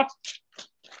 They're going, what?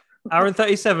 Hour and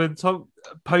 37,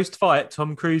 post-fight,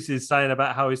 Tom Cruise is saying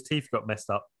about how his teeth got messed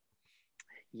up.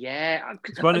 Yeah.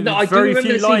 It's one of the very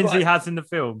few lines he has in the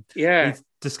film. Yeah. He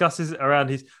discusses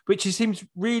around which seems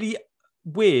really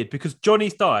weird because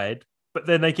Johnny's died, but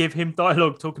then they give him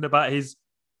dialogue talking about his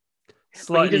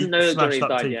slightly he doesn't know that smashed Johnny's up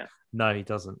died teeth. yet. No, he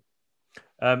doesn't.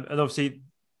 And obviously,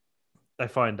 they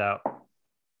find out.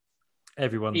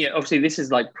 Everyone's... Yeah, obviously this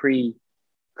is like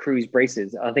pre-Cruise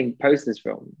braces. I think post this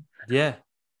film, Yeah.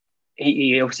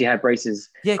 he obviously had braces.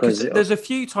 Yeah, because there's a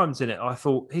few times in it I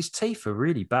thought his teeth are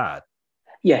really bad.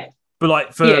 Yeah. But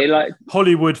like for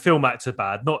Hollywood film actor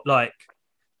bad, not like,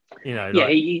 you know.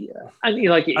 Yeah,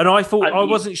 like, and I thought I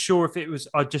wasn't sure if it was.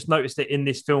 I just noticed it in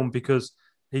this film because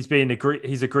he's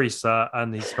he's a greaser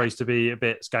and he's supposed to be a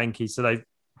bit skanky, so they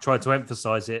tried to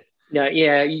emphasize it.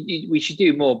 Yeah, we should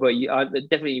do more, but I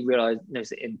definitely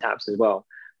noticed it in Taps as well.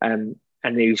 And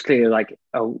it was clear like,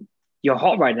 oh, you're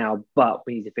hot right now, but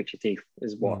we need to fix your teeth.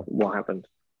 Is what happened.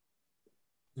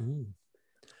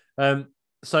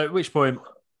 So at which point,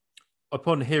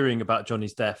 upon hearing about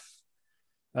Johnny's death,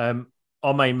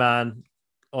 our main man,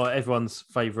 or everyone's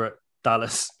favorite,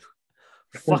 Dallas,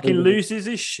 fucking loses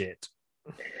his shit.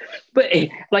 But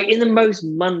like in the most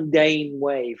mundane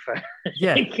way.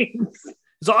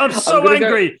 So I'm so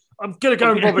angry. I'm gonna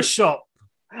go and rob a shop.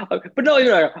 But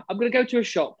no, I'm gonna go to a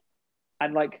shop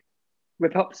and like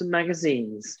rip up some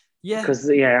magazines. Yeah, because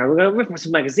I'm gonna rip up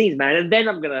some magazines, man, and then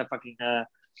I'm gonna fucking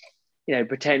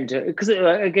pretend to, because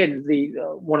again, the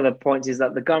one of the points is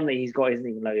that the gun that he's got isn't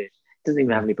even loaded. Doesn't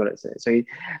even have any bullets in it. So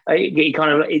he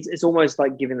kind of, it's almost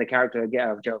like giving the character a get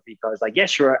out of jail free card. It's like,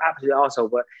 yes, you're an absolute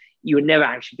arsehole, but you were never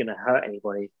actually going to hurt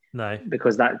anybody. No.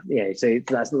 Because so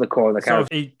that's not the core of the character.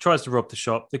 So he tries to rob the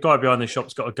shop. The guy behind the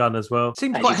shop's got a gun as well.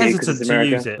 Seems quite hesitant to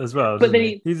use it as well. But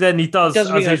then he does as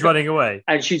he's running away.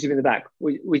 And shoots him in the back,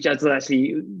 which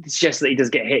actually suggests that he does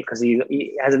get hit because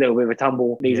he has a little bit of a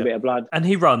tumble, needs a bit of blood. And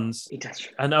he runs. He does.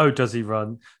 And does he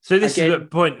run? So this is the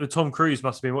point where Tom Cruise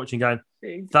must have been watching going,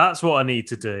 that's what I need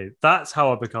to do. That's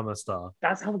how I become a star.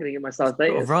 That's how I'm going to get my star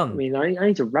status. Run. I mean, I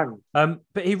need to run.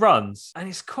 But he runs, and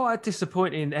it's quite a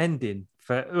disappointing ending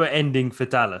for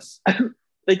Dallas.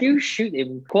 They do shoot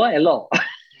him quite a lot.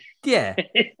 Yeah,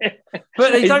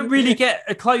 but they don't really get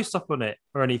a close up on it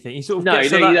or anything. He sort of gets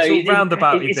sort of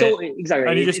roundabout bit, exactly,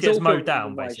 and he just gets mowed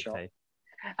down basically.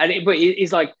 But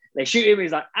he's like, they shoot him.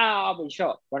 He's like, I've been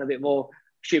shot. Run a bit more.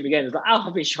 Shoot him again. He's like,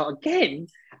 I've been shot again.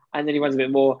 And then he runs a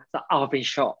bit more. It's like, I've been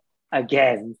shot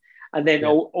again. And then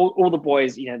all the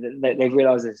boys, they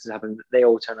realize this has happened. They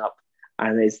all turn up,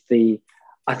 and there's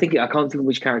I can't think of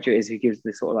which character it is who gives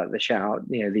the sort of like the shout,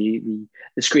 the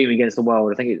scream against the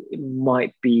world. I think it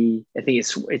might be. I think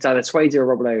it's either Swayze or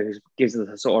Rob Lowe who gives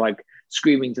the sort of like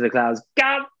screaming to the clouds.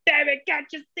 God damn it! Can't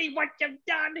you see what you've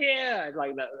done here?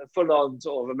 Like that full-on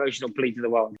sort of emotional plea to the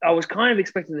world. I was kind of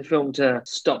expecting the film to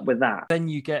stop with that. Then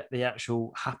you get the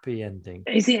actual happy ending.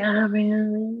 Is it happy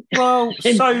ending? Well,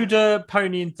 Soda,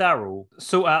 Pony, and Daryl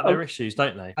sort out their issues,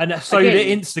 don't they? And Soda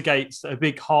instigates a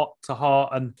big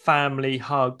heart-to-heart and family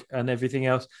hug and everything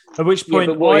else. At which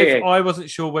point, I wasn't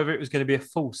sure whether it was going to be a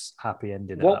false happy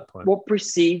ending at that point. What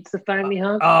precedes the family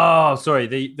hug? Oh, sorry,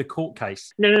 the court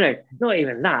case. No, not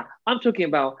even that. I'm talking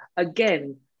about,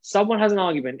 again, someone has an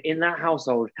argument in that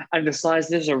household and decides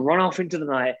to just run off into the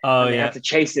night and they have to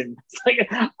chase him. It's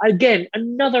like, again,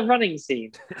 another running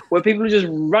scene where people are just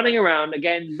running around,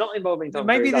 again, not involving Tom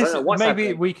Cruise.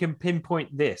 Maybe we can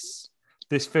pinpoint this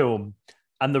film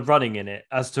and the running in it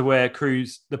as to where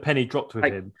Cruise, the penny dropped with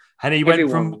him. And he went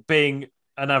from being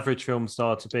an average film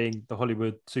star to being the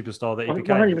Hollywood superstar that he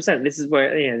became. 100%. This is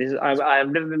where I've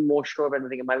never been more sure of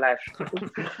anything in my life.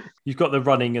 You've got the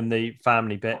running and the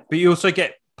family bit, but you also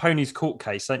get Pony's court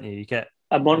case, don't you? You get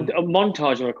a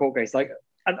montage of a court case, like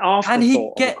an afterthought. And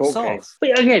he gets of a court off. Case.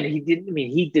 But again,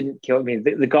 he didn't kill. I mean,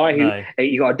 the guy who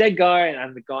you got a dead guy,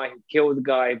 and the guy who killed the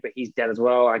guy, but he's dead as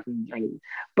well.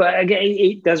 But again,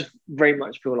 it does very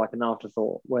much feel like an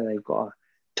afterthought where they've got to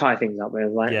tie things up. Where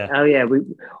it's like,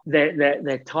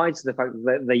 they're tied to the fact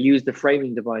that they use the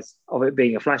framing device of it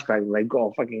being a flashback. They've got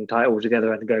to fucking tie it all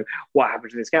together and go, what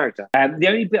happened to this character? The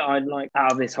only bit I like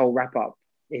out of this whole wrap up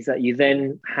is that you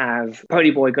then have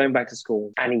Ponyboy going back to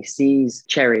school and he sees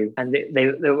Cherry, and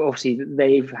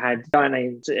they've had Diana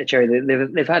and Cherry.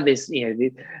 They've had this,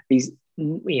 these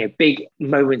big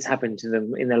moments happen to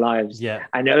them in their lives. Yeah.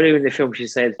 And earlier in the film, she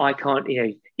said, "I can't,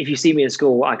 if you see me in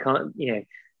school, I can't,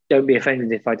 don't be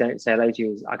offended if I don't say hello to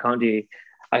you. I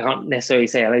can't necessarily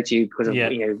say hello to you because of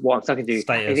what I'm talking to."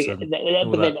 But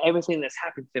then everything that's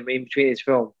happened to them in between this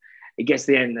film, it gets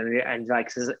to the end and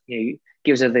like says,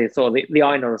 gives her the sort of the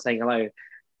eye nod of saying hello,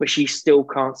 but she still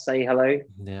can't say hello.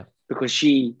 Yeah. Because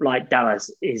she, like Dallas,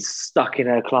 is stuck in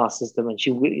her class system and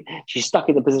she's stuck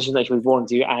in the position that she was born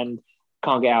to and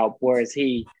can't get out. Whereas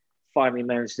he finally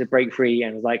managed to break free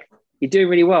and was like, "You're doing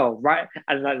really well, right?"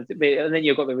 And then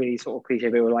you've got the really sort of cliche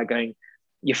bit where like going,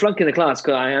 "You're flunking the class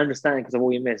because I understand because of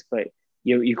all you missed, but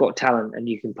you've got talent and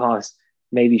you can pass.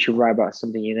 Maybe you should write about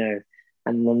something you know."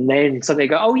 And then suddenly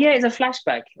go, oh yeah, it's a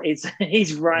flashback. It's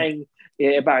he's writing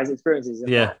about his experiences,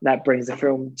 and that brings the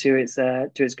film to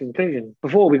its conclusion.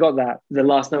 Before we got that, the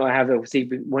last note I have, obviously,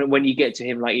 when you get to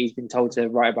him, like he's been told to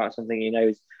write about something, he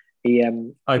knows. He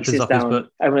opens up his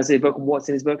book. Opens his book, and what's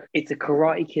in his book? It's a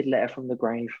Karate Kid letter from the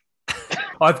grave.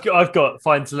 I've got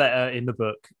Fine's letter in the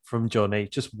book from Johnny.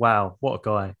 Just wow, what a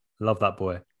guy! I love that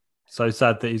boy. So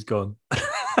sad that he's gone.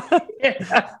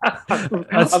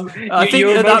 I think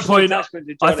at that point,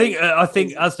 I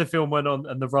think as the film went on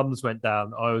and the runs went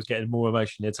down, I was getting more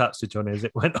emotionally attached to Johnny as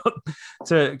it went on,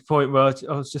 to a point where I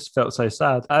was just felt so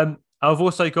sad. I've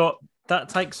also got that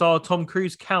takes our Tom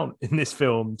Cruise count in this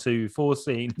film to 4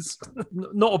 scenes.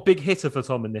 Not a big hitter for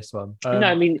Tom in this one. No,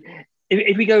 I mean,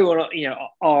 if we go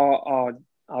on,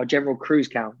 our general Cruise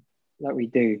count that we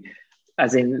do,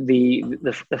 as in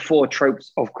the 4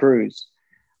 tropes of Cruise,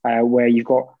 where you've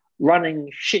got running,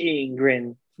 shit-eating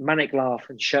grin, manic laugh,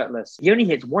 and shirtless. He only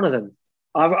hits one of them.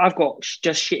 I've got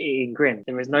just shit-eating grin.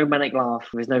 There is no manic laugh.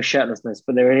 There is no shirtlessness,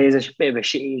 but there is a bit of a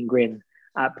shit-eating grin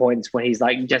at points when he's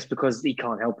like, just because he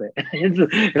can't help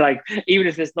it. Like, even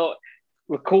if it's not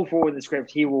called for in the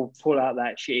script, he will pull out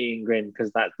that shit-eating grin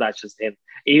because that's just him.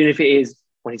 Even if it is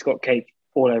when he's got cake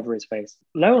all over his face.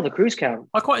 Low on the Cruise count.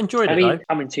 I quite enjoyed it. Though.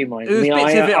 I'm in 2 minds.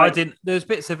 There's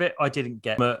bits of it I didn't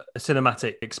get a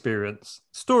cinematic experience.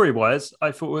 Story-wise,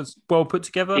 I thought it was well put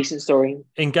together. Decent story.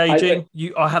 Engaging.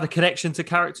 I had a connection to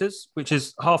characters, which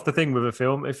is half the thing with a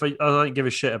film. If I don't give a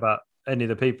shit about any of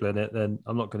the people in it, then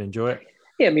I'm not going to enjoy it.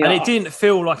 Yeah, I mean, it didn't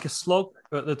feel like a slog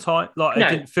at the time. Like it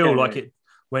didn't feel like it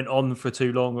went on for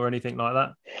too long or anything like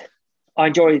that. I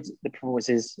enjoyed the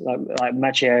performances, like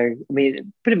Macchio. I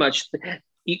mean, pretty much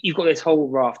you've got this whole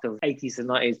raft of 80s and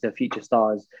 90s to future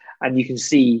stars, and you can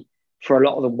see for a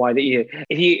lot of them why that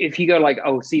if you go like,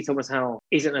 oh, C. Thomas Howell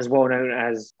isn't as well known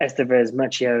as Estevez,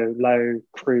 Macchio, Lowe,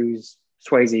 Cruise,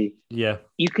 Swayze. Yeah,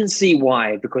 you can see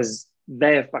why, because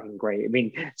they're fucking great. I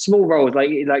mean, small roles like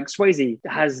Swayze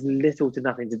has little to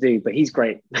nothing to do, but he's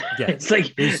great. Yeah, it's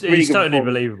like he's totally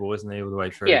believable, isn't he, all the way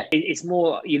through? Yeah, it's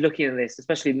more you're looking at this,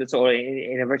 especially sort of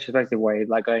in a retrospective way,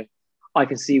 like going, I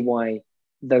can see why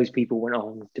those people went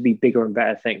on to be bigger and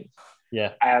better things.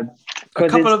 Yeah,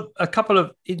 a couple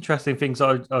of interesting things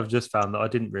I've just found that I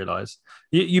didn't realize.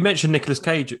 You mentioned Nicolas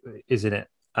Cage is in it,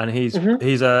 and he's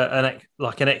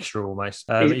an extra almost.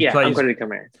 He plays uncredited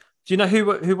cameo. Do you know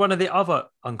who one of the other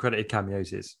uncredited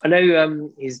cameos is? I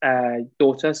know his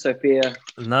daughter, Sophia.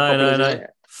 No.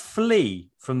 Flea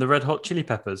from the Red Hot Chili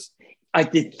Peppers. I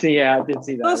did see that.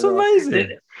 That's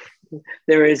amazing.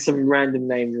 There is some random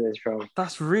names in this film.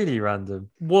 That's really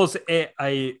random. Was it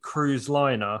a cruise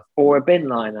liner? Or a bin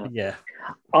liner? Yeah.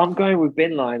 I'm going with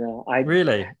bin liner.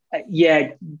 Really?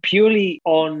 Yeah, purely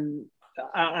on,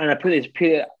 and I put this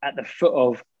purely at the foot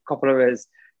of Coppola's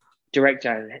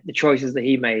director, the choices that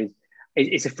he made.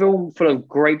 It's a film full of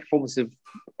great performances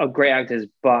of great actors,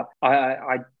 but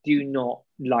I do not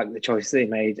like the choices they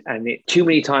made, and too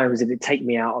many times did it take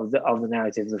me out of the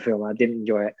narrative of the film. I didn't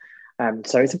enjoy it.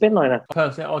 So it's a bin liner.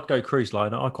 Personally, I'd go cruise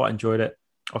liner. I quite enjoyed it.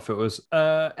 I thought it was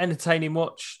entertaining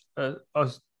watch.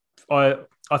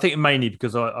 I think mainly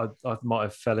because I might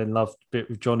have fell in love a bit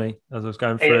with Johnny as I was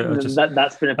going through it.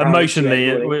 That's been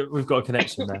emotionally, we've got a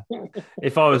connection there.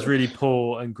 If I was really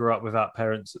poor and grew up without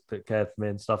parents that cared for me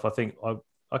and stuff, I think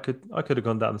I could have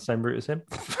gone down the same route as him.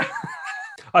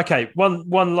 Okay, one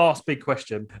last big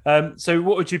question. So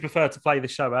what would you prefer to play the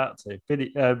show out to?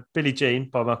 Billie Jean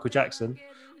by Michael Jackson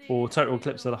or Total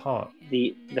Eclipse of the Heart?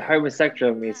 The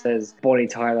homosexual in me says Bonnie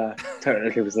Tyler, Total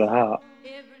Eclipse of the Heart.